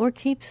or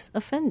keeps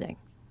offending.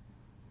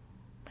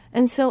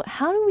 And so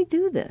how do we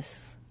do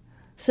this?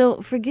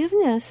 So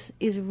forgiveness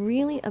is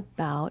really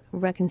about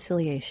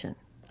reconciliation,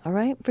 all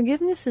right?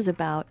 Forgiveness is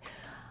about,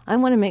 I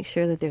want to make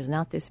sure that there's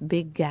not this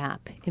big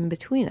gap in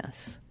between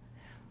us.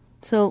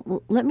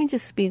 So let me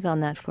just speak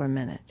on that for a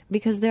minute,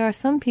 because there are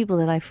some people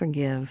that I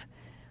forgive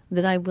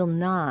that I will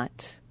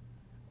not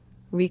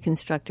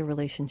reconstruct a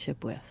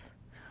relationship with.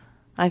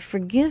 I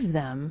forgive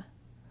them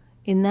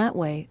in that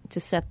way to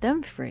set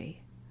them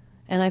free,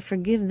 and I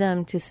forgive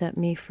them to set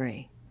me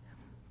free.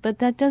 But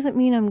that doesn't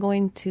mean I'm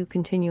going to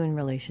continue in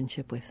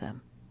relationship with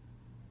them.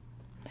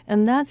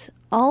 And that's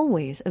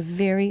always a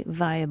very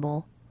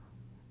viable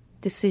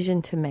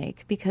decision to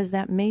make, because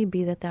that may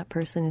be that that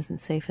person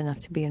isn't safe enough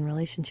to be in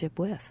relationship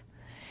with.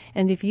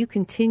 And if you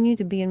continue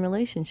to be in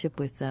relationship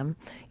with them,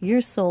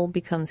 your soul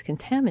becomes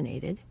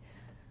contaminated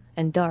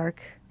and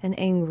dark and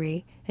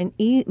angry and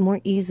more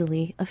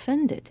easily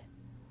offended.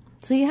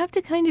 So you have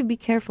to kind of be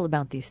careful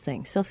about these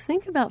things. So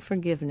think about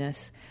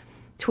forgiveness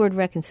toward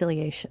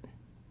reconciliation.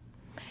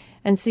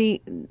 And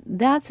see,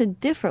 that's a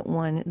different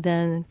one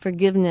than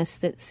forgiveness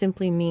that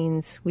simply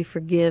means we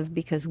forgive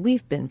because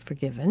we've been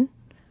forgiven.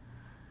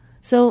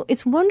 So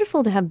it's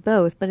wonderful to have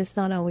both, but it's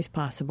not always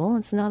possible.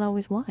 It's not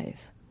always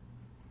wise.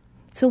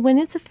 So when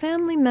it's a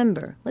family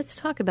member, let's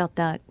talk about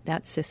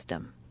that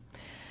system.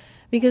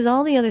 Because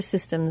all the other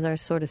systems are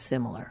sort of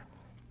similar.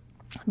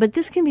 But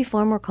this can be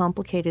far more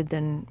complicated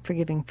than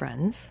forgiving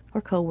friends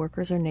or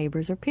coworkers or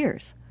neighbors or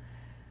peers.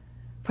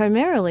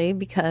 Primarily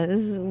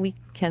because we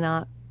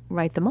cannot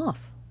write them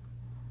off,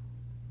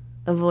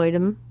 avoid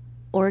them,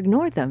 or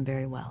ignore them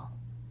very well.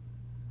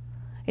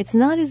 It's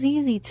not as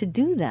easy to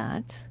do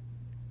that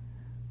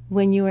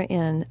when you are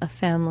in a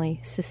family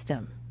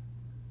system.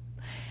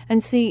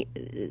 And see,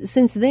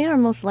 since they are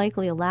most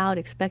likely allowed,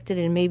 expected,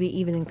 and maybe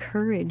even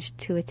encouraged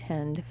to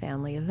attend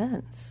family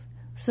events.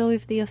 So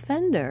if the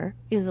offender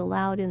is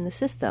allowed in the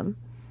system,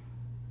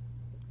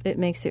 it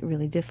makes it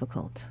really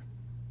difficult.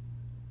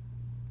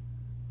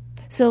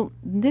 So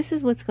this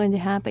is what's going to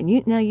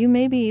happen. Now, you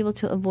may be able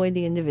to avoid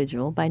the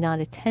individual by not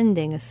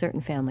attending a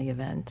certain family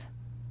event.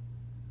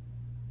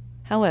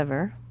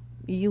 However,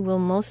 you will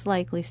most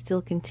likely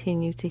still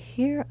continue to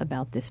hear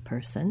about this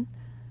person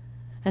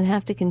and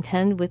have to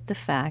contend with the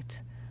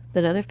fact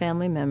that other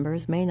family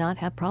members may not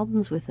have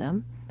problems with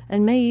them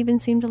and may even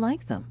seem to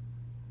like them.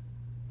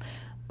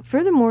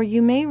 Furthermore,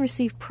 you may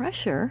receive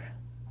pressure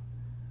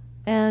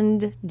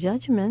and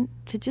judgment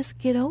to just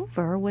get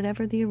over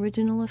whatever the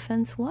original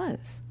offense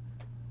was.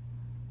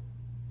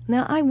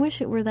 Now, I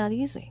wish it were that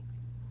easy.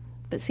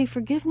 But see,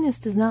 forgiveness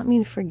does not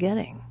mean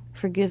forgetting.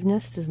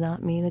 Forgiveness does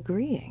not mean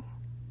agreeing.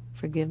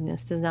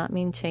 Forgiveness does not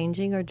mean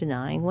changing or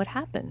denying what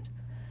happened.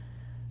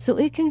 So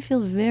it can feel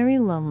very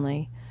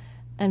lonely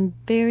and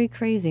very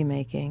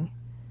crazy-making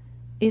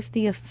if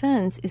the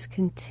offense is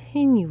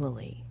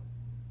continually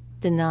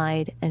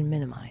denied and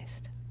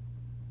minimized.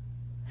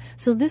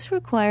 So this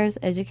requires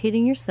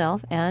educating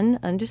yourself and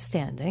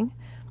understanding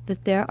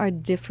that there are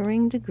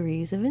differing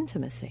degrees of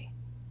intimacy,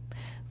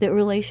 that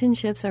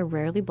relationships are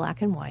rarely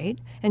black and white,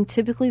 and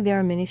typically there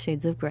are many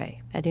shades of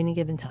gray at any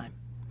given time.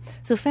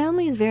 So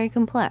family is very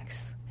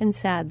complex, and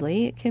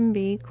sadly, it can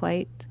be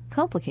quite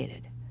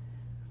complicated.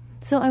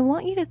 So I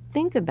want you to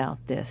think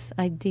about this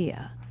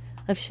idea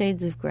of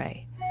shades of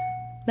gray.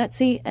 That,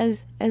 see,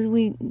 as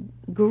we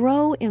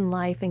grow in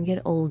life and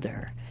get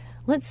older,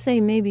 let's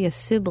say maybe a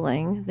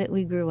sibling that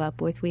we grew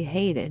up with we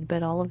hated,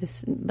 but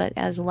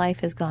as life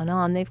has gone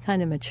on, they've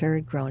kind of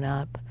matured, grown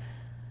up.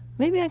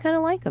 Maybe I kind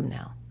of like them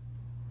now.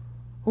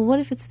 Well, what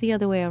if it's the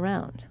other way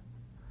around?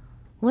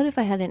 What if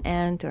I had an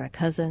aunt or a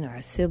cousin or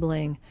a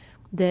sibling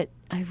that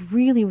I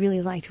really,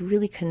 really liked,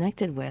 really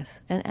connected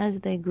with, and as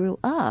they grew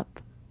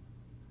up,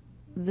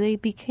 they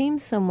became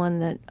someone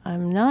that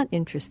I'm not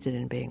interested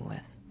in being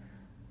with?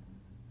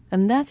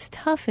 And that's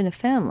tough in a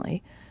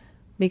family,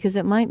 because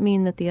it might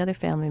mean that the other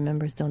family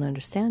members don't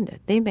understand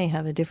it. They may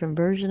have a different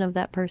version of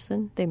that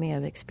person. They may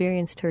have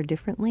experienced her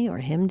differently or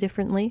him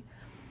differently.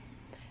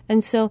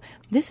 And so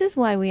this is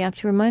why we have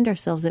to remind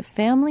ourselves that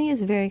family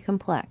is very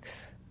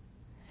complex,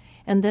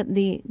 and that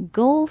the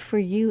goal for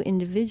you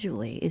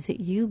individually is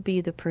that you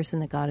be the person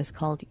that God has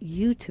called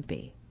you to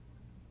be,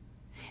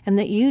 and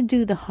that you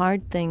do the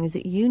hard things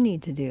that you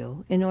need to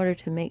do in order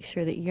to make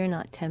sure that you're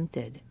not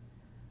tempted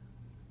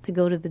to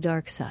go to the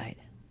dark side,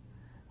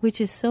 which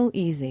is so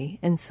easy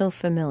and so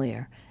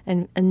familiar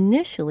and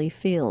initially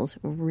feels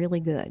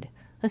really good,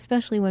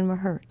 especially when we're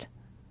hurt.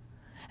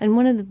 And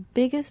one of the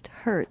biggest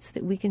hurts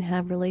that we can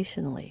have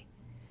relationally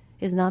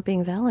is not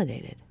being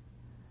validated.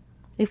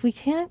 If we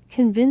can't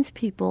convince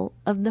people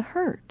of the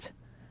hurt.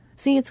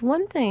 See, it's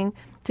one thing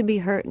to be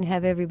hurt and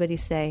have everybody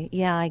say,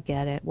 yeah, I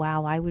get it.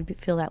 Wow, I would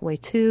feel that way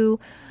too.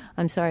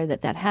 I'm sorry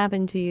that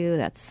happened to you.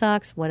 That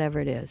sucks, whatever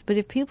it is. But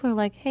if people are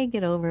like, hey,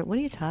 get over it. What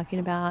are you talking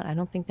about? I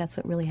don't think that's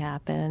what really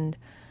happened.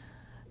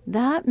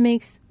 That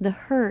makes the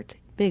hurt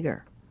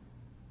bigger.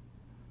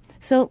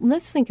 So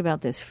let's think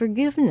about this.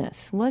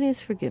 Forgiveness. What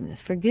is forgiveness?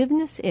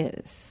 Forgiveness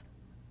is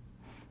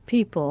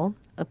people,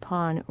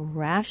 upon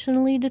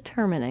rationally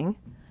determining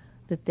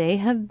that they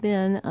have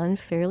been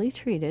unfairly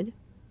treated,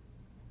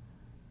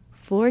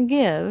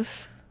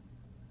 forgive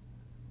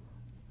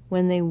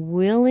when they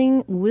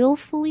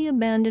willfully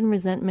abandon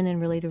resentment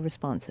and related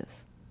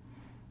responses.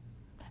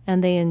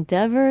 And they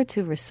endeavor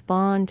to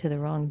respond to the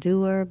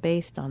wrongdoer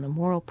based on the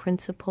moral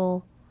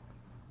principle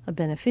of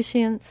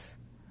beneficence,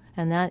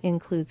 and that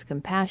includes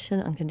compassion,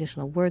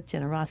 unconditional worth,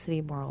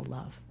 generosity, moral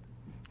love,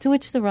 to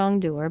which the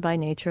wrongdoer, by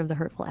nature of the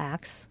hurtful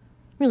acts,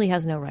 really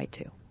has no right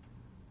to.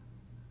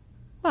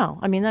 Wow,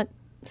 I mean, that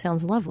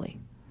sounds lovely.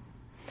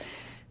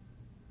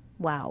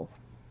 Wow.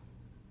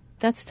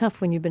 That's tough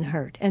when you've been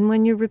hurt and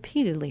when you're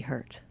repeatedly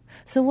hurt.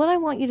 So what I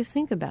want you to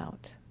think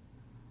about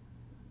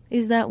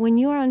is that when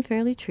you are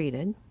unfairly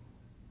treated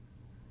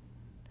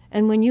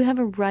and when you have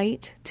a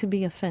right to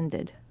be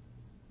offended,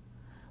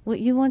 what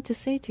you want to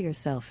say to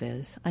yourself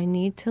is, I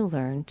need to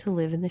learn to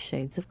live in the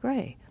shades of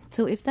gray.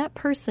 So if that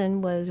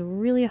person was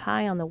really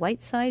high on the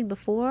white side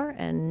before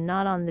and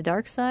not on the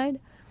dark side,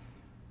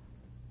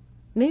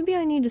 maybe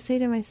I need to say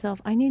to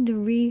myself, I need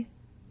to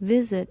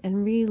revisit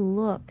and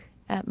re-look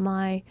at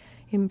my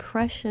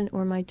impression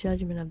or my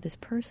judgment of this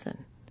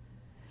person.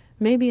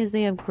 Maybe as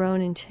they have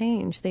grown and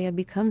changed, they have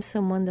become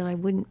someone that I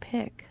wouldn't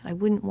pick, I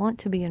wouldn't want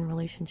to be in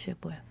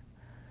relationship with.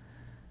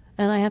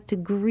 And I have to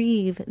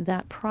grieve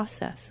that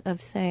process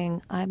of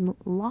saying, I've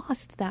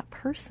lost that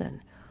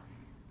person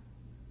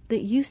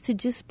that used to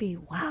just be,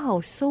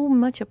 wow, so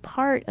much a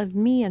part of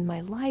me and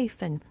my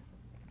life. And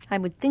I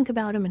would think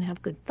about him and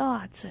have good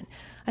thoughts. And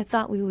I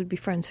thought we would be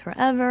friends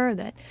forever,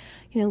 that,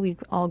 we'd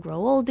all grow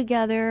old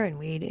together and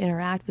we'd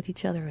interact with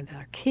each other and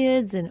our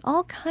kids and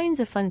all kinds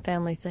of fun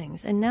family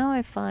things. And now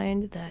I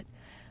find that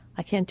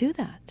I can't do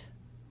that.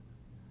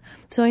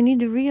 So I need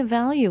to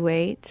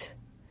reevaluate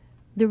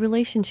the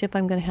relationship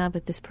I'm going to have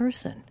with this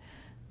person.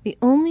 The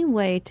only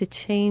way to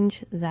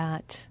change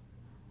that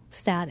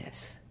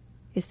status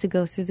is to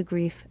go through the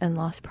grief and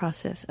loss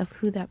process of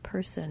who that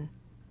person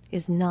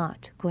is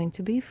not going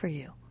to be for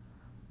you.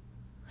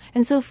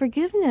 And so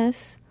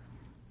forgiveness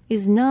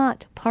is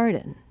not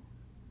pardon.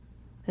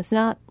 It's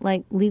not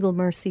like legal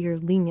mercy or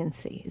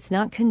leniency. It's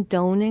not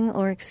condoning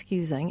or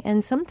excusing.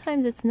 And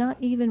sometimes it's not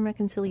even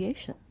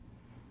reconciliation.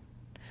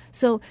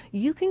 So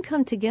you can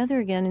come together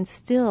again and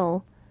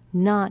still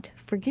not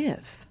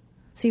forgive.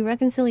 See,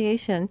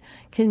 reconciliation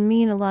can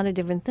mean a lot of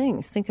different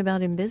things. Think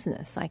about in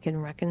business. I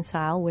can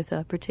reconcile with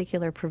a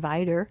particular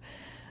provider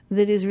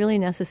that is really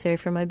necessary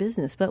for my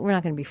business, but we're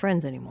not going to be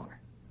friends anymore.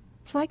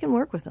 So I can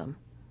work with them,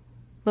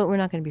 but we're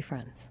not going to be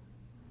friends.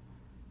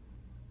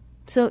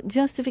 So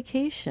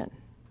justification.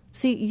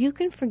 See, you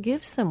can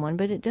forgive someone,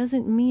 but it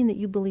doesn't mean that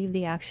you believe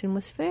the action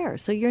was fair.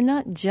 So you're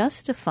not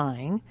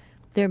justifying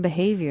their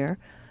behavior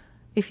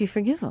if you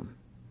forgive them.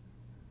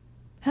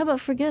 How about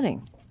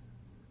forgetting?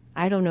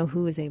 I don't know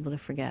who is able to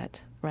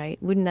forget,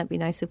 right? Wouldn't that be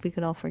nice if we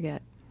could all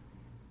forget?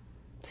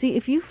 See,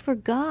 if you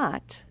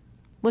forgot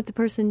what the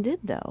person did,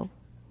 though,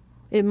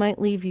 it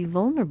might leave you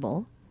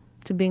vulnerable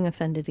to being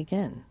offended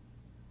again.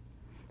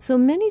 So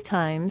many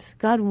times,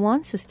 God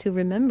wants us to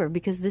remember,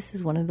 because this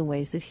is one of the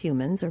ways that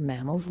humans or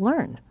mammals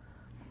learn.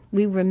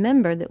 We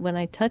remember that when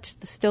I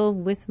touched the stove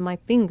with my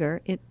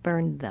finger, it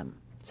burned them.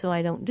 So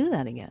I don't do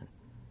that again.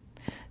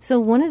 So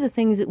one of the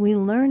things that we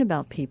learn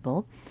about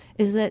people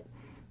is that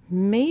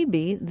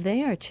maybe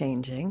they are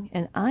changing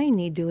and I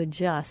need to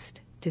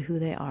adjust to who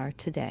they are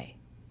today.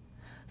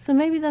 So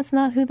maybe that's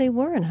not who they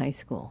were in high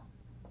school.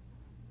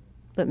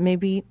 But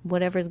maybe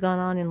whatever's gone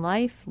on in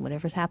life,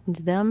 whatever's happened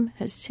to them,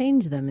 has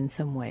changed them in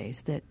some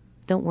ways that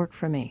don't work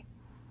for me.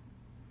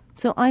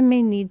 So I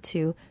may need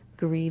to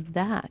grieve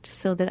that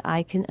so that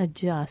I can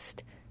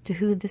adjust to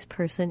who this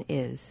person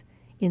is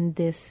in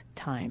this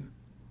time.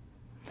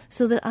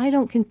 So that I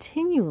don't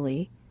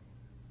continually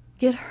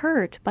get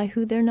hurt by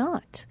who they're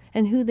not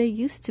and who they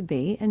used to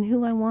be and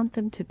who I want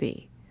them to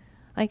be.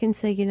 I can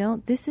say,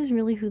 this is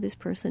really who this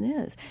person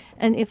is.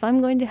 And if I'm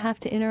going to have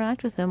to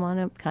interact with them on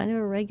a kind of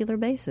a regular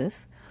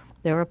basis,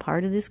 they're a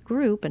part of this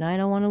group and I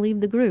don't want to leave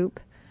the group,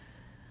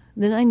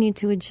 then I need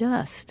to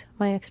adjust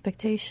my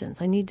expectations.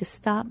 I need to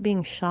stop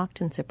being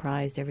shocked and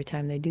surprised every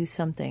time they do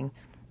something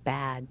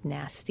bad,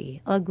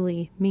 nasty,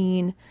 ugly,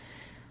 mean,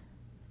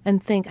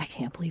 and think, I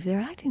can't believe they're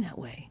acting that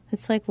way.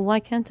 It's like, well, why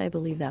can't I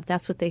believe that?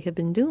 That's what they have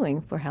been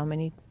doing for how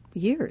many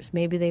years?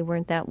 Maybe they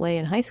weren't that way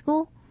in high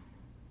school.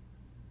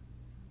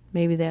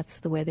 Maybe that's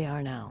the way they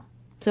are now.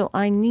 So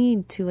I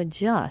need to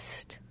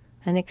adjust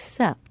and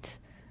accept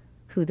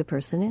who the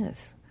person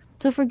is.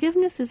 So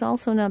forgiveness is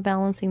also not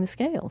balancing the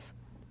scales.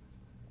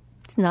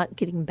 It's not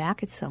getting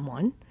back at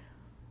someone.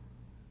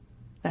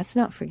 That's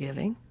not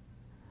forgiving.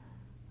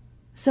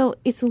 So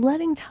it's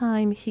letting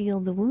time heal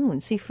the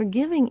wound. See,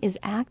 forgiving is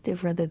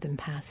active rather than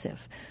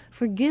passive.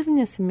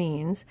 Forgiveness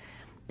means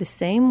the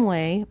same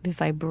way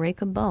if I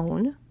break a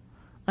bone,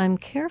 I'm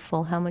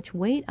careful how much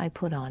weight I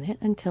put on it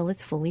until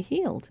it's fully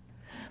healed.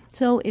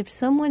 So if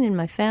someone in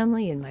my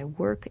family, in my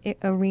work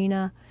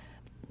arena,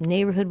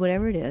 neighborhood,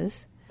 whatever it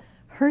is,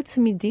 hurts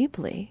me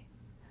deeply,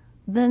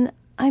 then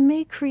I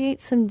may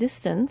create some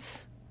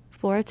distance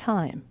for a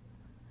time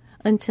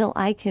until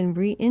I can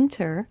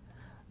re-enter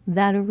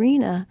that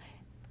arena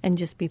and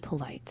just be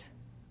polite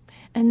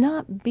and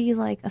not be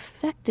like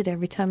affected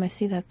every time I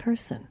see that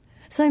person.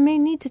 So I may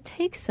need to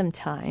take some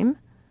time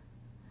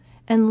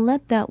and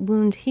let that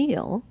wound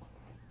heal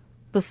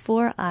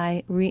before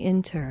I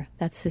re-enter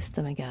that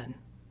system again.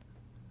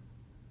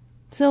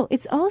 So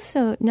it's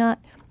also not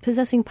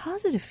possessing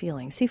positive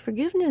feelings. See,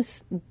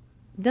 forgiveness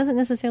doesn't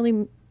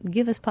necessarily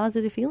give us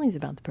positive feelings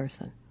about the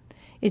person.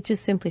 It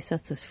just simply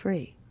sets us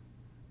free.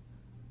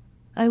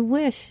 I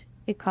wish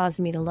it caused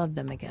me to love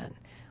them again.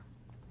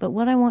 But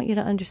what I want you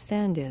to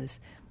understand is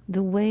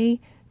the way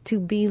to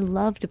be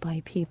loved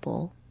by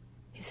people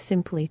is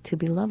simply to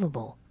be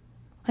lovable.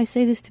 I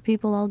say this to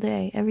people all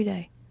day, every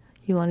day.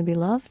 You want to be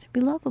loved? Be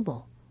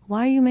lovable.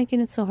 Why are you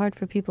making it so hard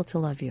for people to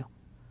love you?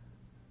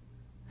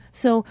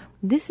 So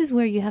this is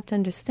where you have to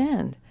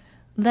understand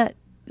that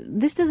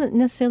this doesn't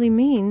necessarily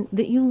mean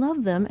that you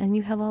love them and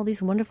you have all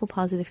these wonderful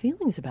positive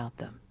feelings about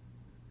them.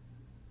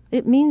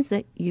 It means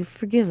that you've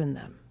forgiven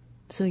them.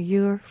 So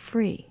you're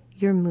free.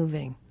 You're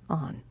moving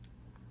on.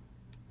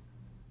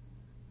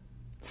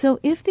 So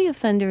if the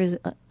offender is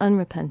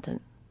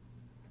unrepentant,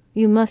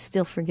 you must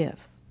still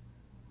forgive,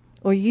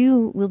 or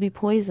you will be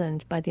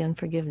poisoned by the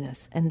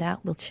unforgiveness, and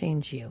that will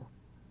change you.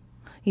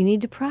 You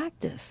need to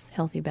practice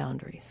healthy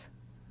boundaries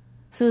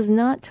so as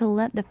not to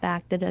let the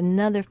fact that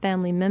another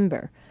family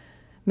member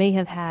may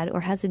have had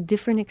or has a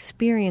different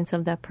experience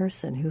of that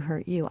person who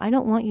hurt you. I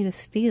don't want you to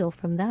steal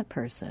from that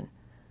person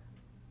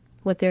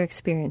what they're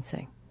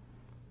experiencing.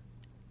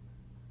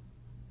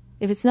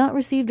 If it's not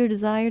received or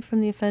desired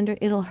from the offender,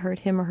 it'll hurt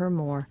him or her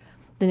more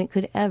than it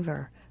could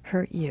ever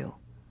hurt you.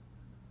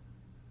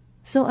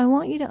 So I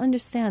want you to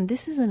understand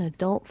this is an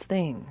adult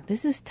thing.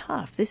 This is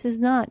tough. This is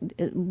not,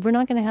 we're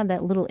not going to have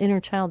that little inner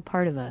child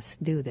part of us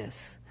do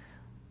this.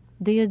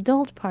 The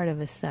adult part of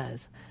us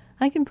says,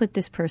 I can put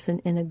this person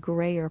in a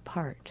grayer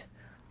part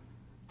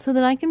so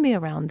that I can be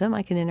around them,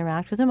 I can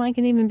interact with them, I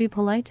can even be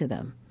polite to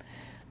them.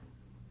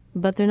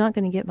 But they're not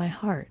going to get my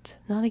heart.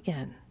 Not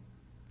again.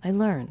 I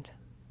learned.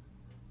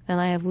 And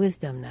I have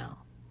wisdom now.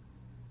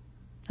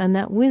 And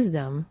that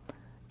wisdom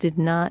did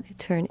not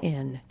turn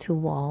into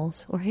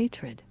walls or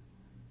hatred.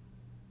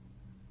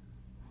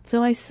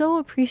 So I so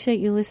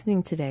appreciate you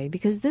listening today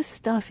because this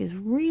stuff is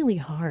really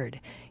hard.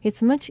 It's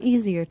much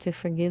easier to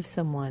forgive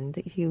someone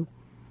that you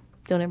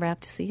don't ever have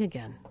to see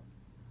again.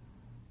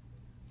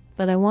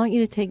 But I want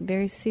you to take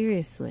very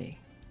seriously,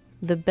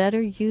 the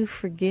better you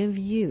forgive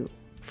you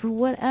for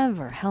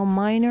whatever, how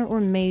minor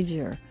or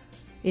major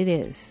it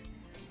is,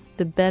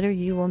 the better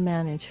you will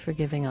manage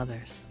forgiving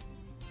others.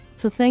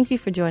 So thank you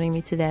for joining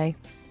me today.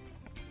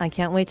 I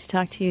can't wait to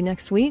talk to you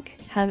next week.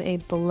 Have a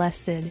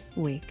blessed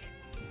week.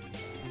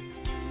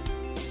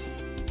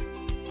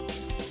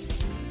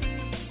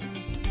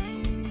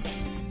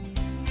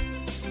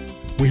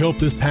 We hope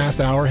this past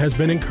hour has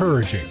been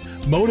encouraging,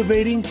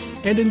 motivating,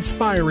 and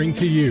inspiring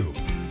to you.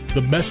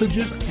 The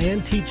messages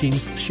and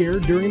teachings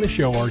shared during the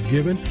show are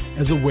given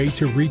as a way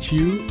to reach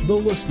you, the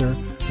listener,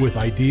 with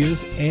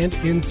ideas and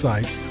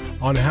insights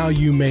on how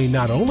you may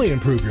not only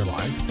improve your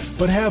life,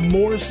 but have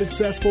more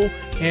successful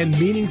and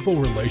meaningful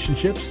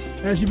relationships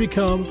as you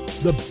become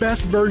the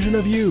best version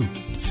of you.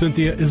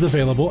 Cynthia is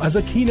available as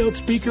a keynote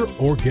speaker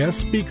or guest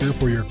speaker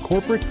for your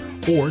corporate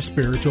or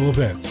spiritual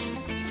events.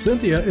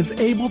 Cynthia is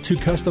able to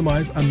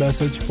customize a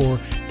message for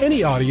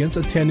any audience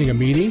attending a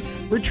meeting,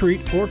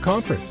 retreat, or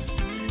conference.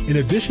 In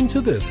addition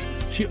to this,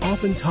 she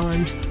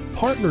oftentimes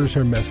partners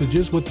her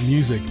messages with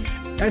music,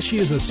 as she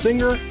is a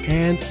singer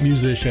and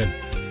musician.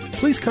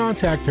 Please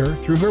contact her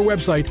through her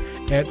website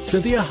at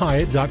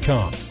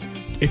CynthiaHyatt.com.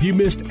 If you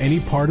missed any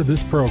part of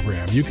this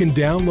program, you can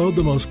download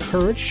the most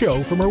current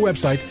show from her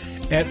website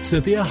at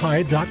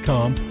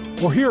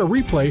CynthiaHyatt.com or hear a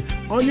replay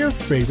on your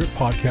favorite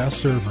podcast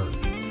server.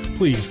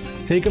 Please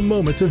take a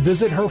moment to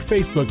visit her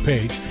Facebook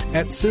page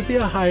at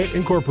Cynthia Hyatt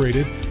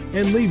Incorporated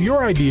and leave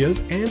your ideas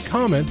and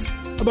comments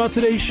about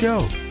today's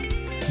show.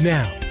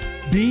 Now,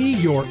 be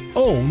your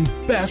own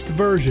best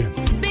version.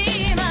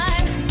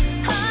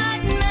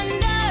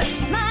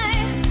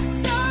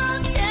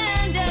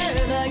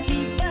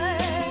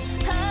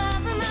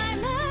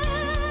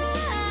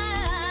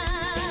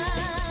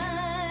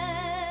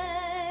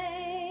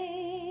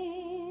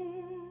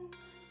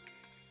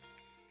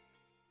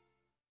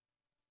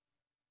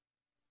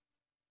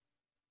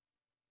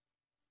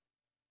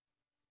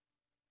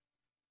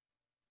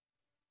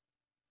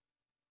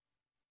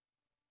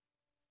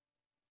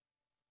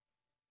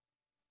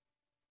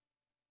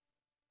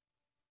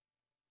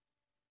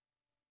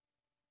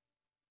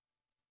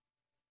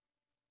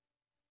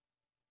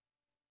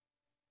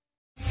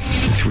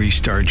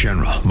 3-star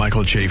general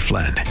Michael J.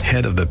 Flynn,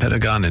 head of the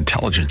Pentagon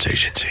Intelligence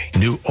Agency,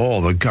 knew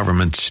all the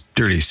government's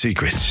dirty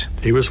secrets.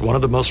 He was one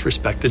of the most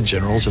respected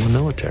generals in the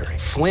military.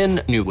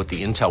 Flynn knew what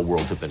the intel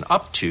world had been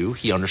up to.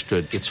 He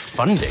understood its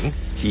funding.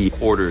 He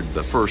ordered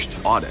the first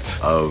audit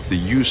of the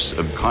use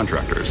of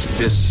contractors.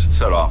 This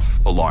set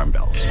off alarm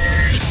bells.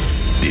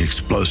 The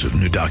explosive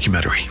new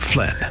documentary,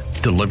 Flynn,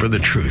 Deliver the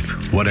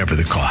Truth, Whatever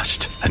the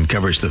Cost,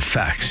 uncovers the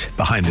facts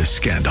behind this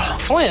scandal.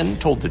 Flynn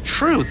told the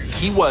truth.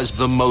 He was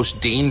the most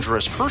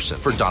dangerous person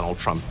for Donald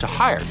Trump to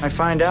hire. I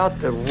find out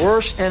the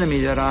worst enemy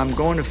that I'm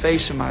going to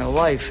face in my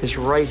life is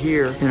right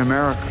here in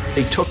America.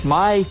 They took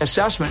my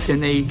assessment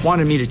and they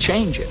wanted me to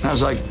change it. And I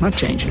was like, I'm not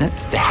changing it.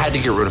 They had to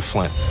get rid of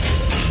Flynn.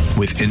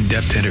 With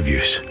in-depth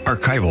interviews,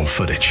 archival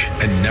footage,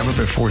 and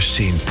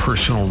never-before-seen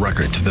personal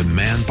records of the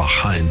man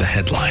behind the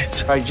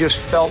headlines. I just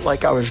felt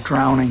like I was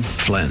drowning.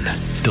 Flynn,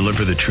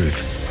 Deliver the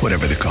Truth,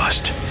 Whatever the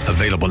Cost.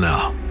 Available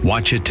now.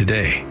 Watch it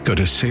today. Go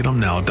to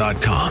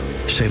salemnow.com.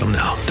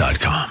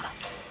 salemnow.com.